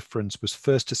big difference was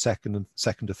first to second and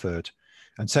second to third.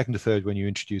 And second to third when you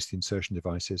introduce the insertion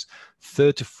devices.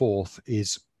 Third to fourth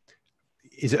is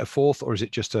it a fourth or is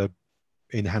it just a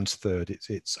enhanced third?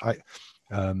 It's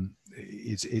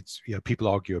you know, people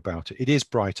argue about it. It is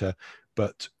brighter,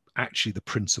 but actually the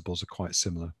principles are quite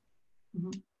similar.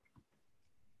 Mm-hmm.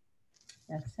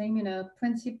 Yeah, same in a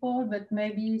principle, but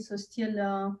maybe so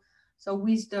still so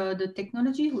with the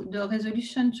technology, the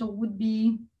resolution so would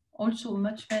be also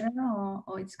much better,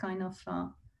 or it's kind of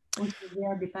also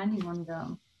there depending on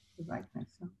the brightness.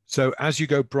 So as you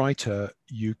go brighter,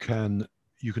 you can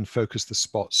focus the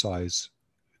spot size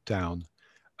down.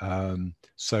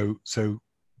 So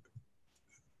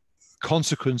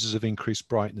consequences of increased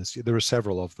brightness, there are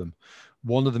several of them.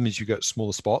 One of them is you get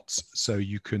smaller spots, so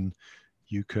you can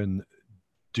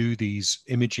do these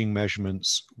imaging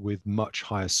measurements with much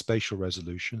higher spatial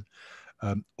resolution.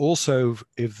 Also,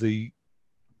 if the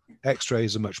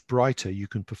X-rays are much brighter, you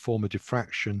can perform a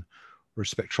diffraction or a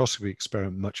spectroscopy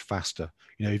experiment much faster.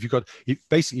 You know, if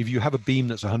you have a beam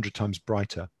that's 100 times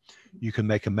brighter, you can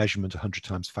make a measurement 100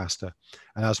 times faster.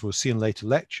 And as we'll see in later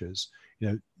lectures, you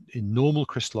know, in normal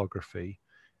crystallography,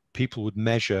 people would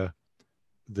measure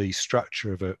the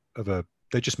structure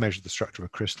they just measure the structure of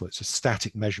a crystal. It's a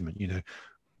static measurement. You know,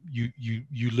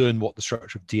 you learn what the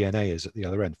structure of DNA is at the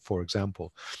other end, for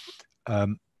example.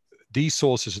 These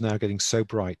sources are now getting so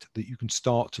bright that you can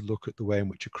start to look at the way in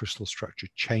which a crystal structure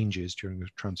changes during a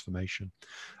transformation.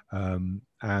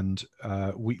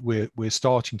 We're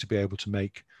starting to be able to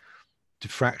make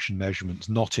diffraction measurements,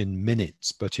 not in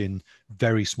minutes, but in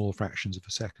very small fractions of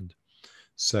a second.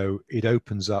 So it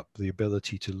opens up the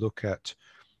ability to look at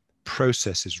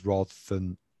processes rather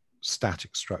than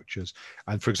static structures.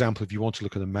 And for example, if you want to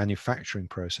look at a manufacturing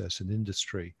process in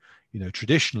industry, you know,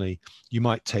 traditionally you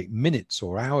might take minutes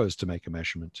or hours to make a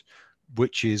measurement,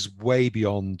 which is way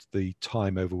beyond the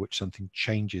time over which something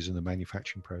changes in the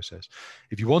manufacturing process.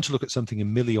 If you want to look at something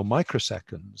in milli or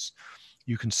microseconds,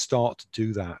 you can start to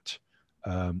do that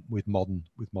with modern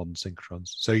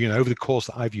synchrotrons. So, you know, over the course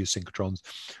that I've used synchrotrons,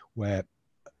 where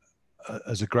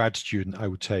as a grad student, I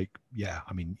would take,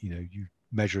 I mean, you know, you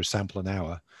measure a sample an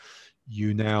hour,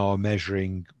 you now are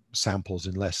measuring samples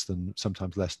in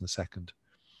sometimes less than a second.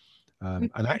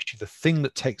 And actually the thing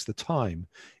that takes the time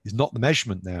is not the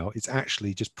measurement now, it's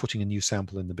actually just putting a new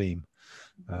sample in the beam.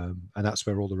 And that's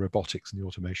where all the robotics and the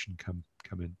automation come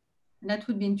in. And that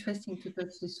would be interesting to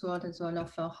touch this word as well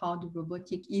of how the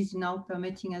robotic is now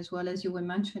permitting, as well as you were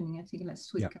mentioning, I think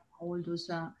last week, all those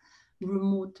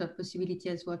remote possibility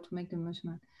as well to make the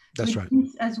measurement. That's right.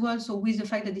 As well, so with the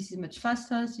fact that this is much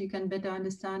faster, so you can better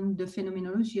understand the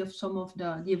phenomenology of some of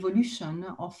the evolution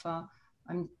of, I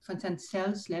mean, for instance,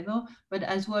 cells level, but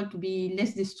as well to be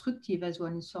less destructive as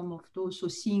well in some of those. So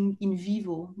seeing in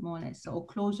vivo, more or less, or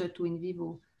closer to in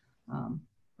vivo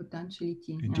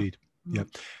potentiality. Indeed, yeah.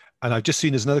 And I've just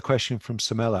seen there's another question from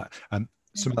Samela.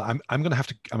 Samela, I'm going to have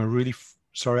to. I'm really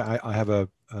sorry. I have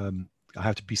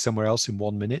to be somewhere else in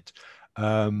 1 minute,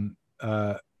 and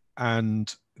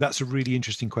that's a really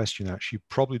interesting question. Actually,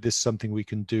 probably this is something we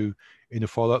can do in a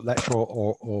follow-up lecture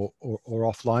or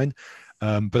offline.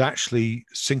 But actually,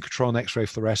 synchrotron X-ray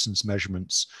fluorescence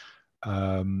measurements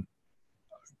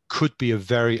could be a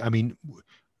very. I mean,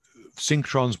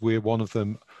 synchrotrons, we're one of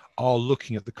them, are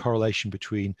looking at the correlation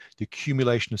between the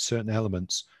accumulation of certain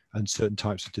elements and certain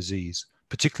types of disease,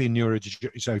 particularly in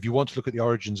neurodegeneration. So if you want to look at the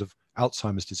origins of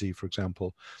Alzheimer's disease, for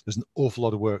example, there's an awful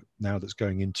lot of work now that's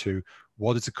going into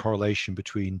what is the correlation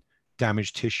between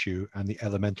damaged tissue and the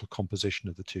elemental composition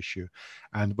of the tissue.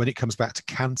 And when it comes back to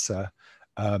cancer,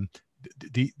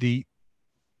 the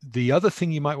other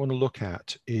thing you might want to look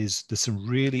at is there's some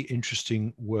really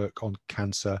interesting work on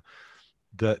cancer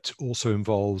that also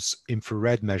involves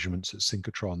infrared measurements at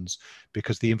synchrotrons,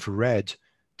 because the infrared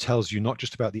tells you not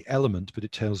just about the element, but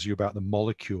it tells you about the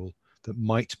molecule that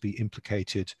might be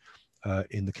implicated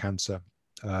in the cancer.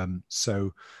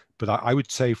 But I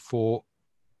would say for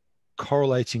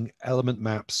correlating element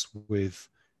maps with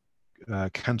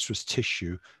cancerous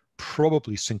tissue,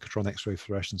 probably synchrotron X-ray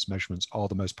fluorescence measurements are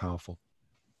the most powerful.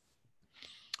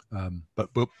 But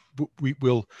we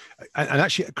will, and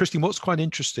actually, Christine, what's quite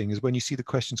interesting is when you see the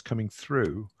questions coming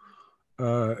through,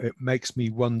 it makes me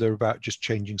wonder about just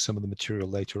changing some of the material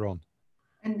later on.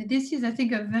 And this is, I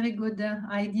think, a very good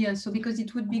idea. So because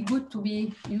it would be good to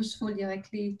be useful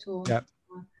directly to. So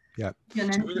I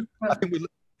think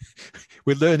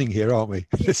we're learning here, aren't we?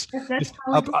 That's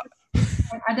how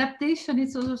adaptation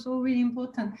is also really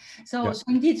important. So, Yeah. so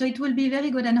indeed, so it will be very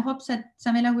good, and I hope that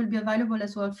Samela will be available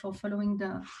as well for following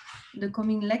the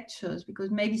coming lectures,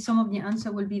 because maybe some of the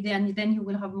answer will be there, and then you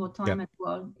will have more time as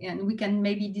well, and we can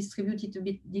maybe distribute it a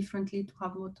bit differently to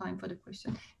have more time for the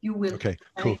question. You will. Okay,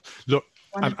 cool. Look,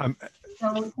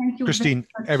 so thank you, Christine,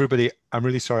 everybody, I'm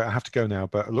really sorry, I have to go now,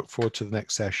 but I look forward to the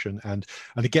next session. And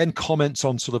again, comments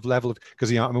on sort of level of,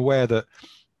 because I'm aware that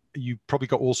you probably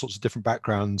got all sorts of different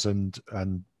backgrounds, and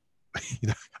you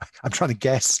know, I'm trying to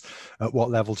guess at what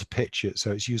level to pitch it,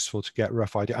 so it's useful to get a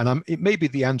rough idea. And it maybe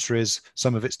the answer is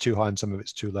some of it's too high and some of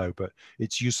it's too low, but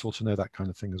it's useful to know that kind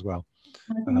of thing as well.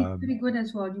 I think it's pretty good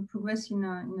as well. You progress in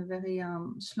a very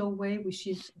slow way, which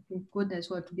is, I think, good as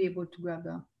well to be able to grab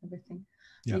everything.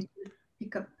 Yeah.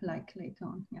 Pick up like later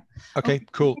on. Yeah. Okay,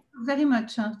 cool. Thank you very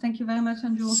much. Thank you very much,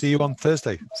 Andrew. See you on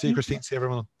Thursday. See you, Christine. See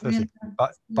everyone on Thursday.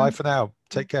 Bye for now.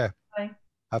 Take care. Bye.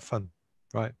 Have fun.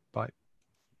 Right. Bye.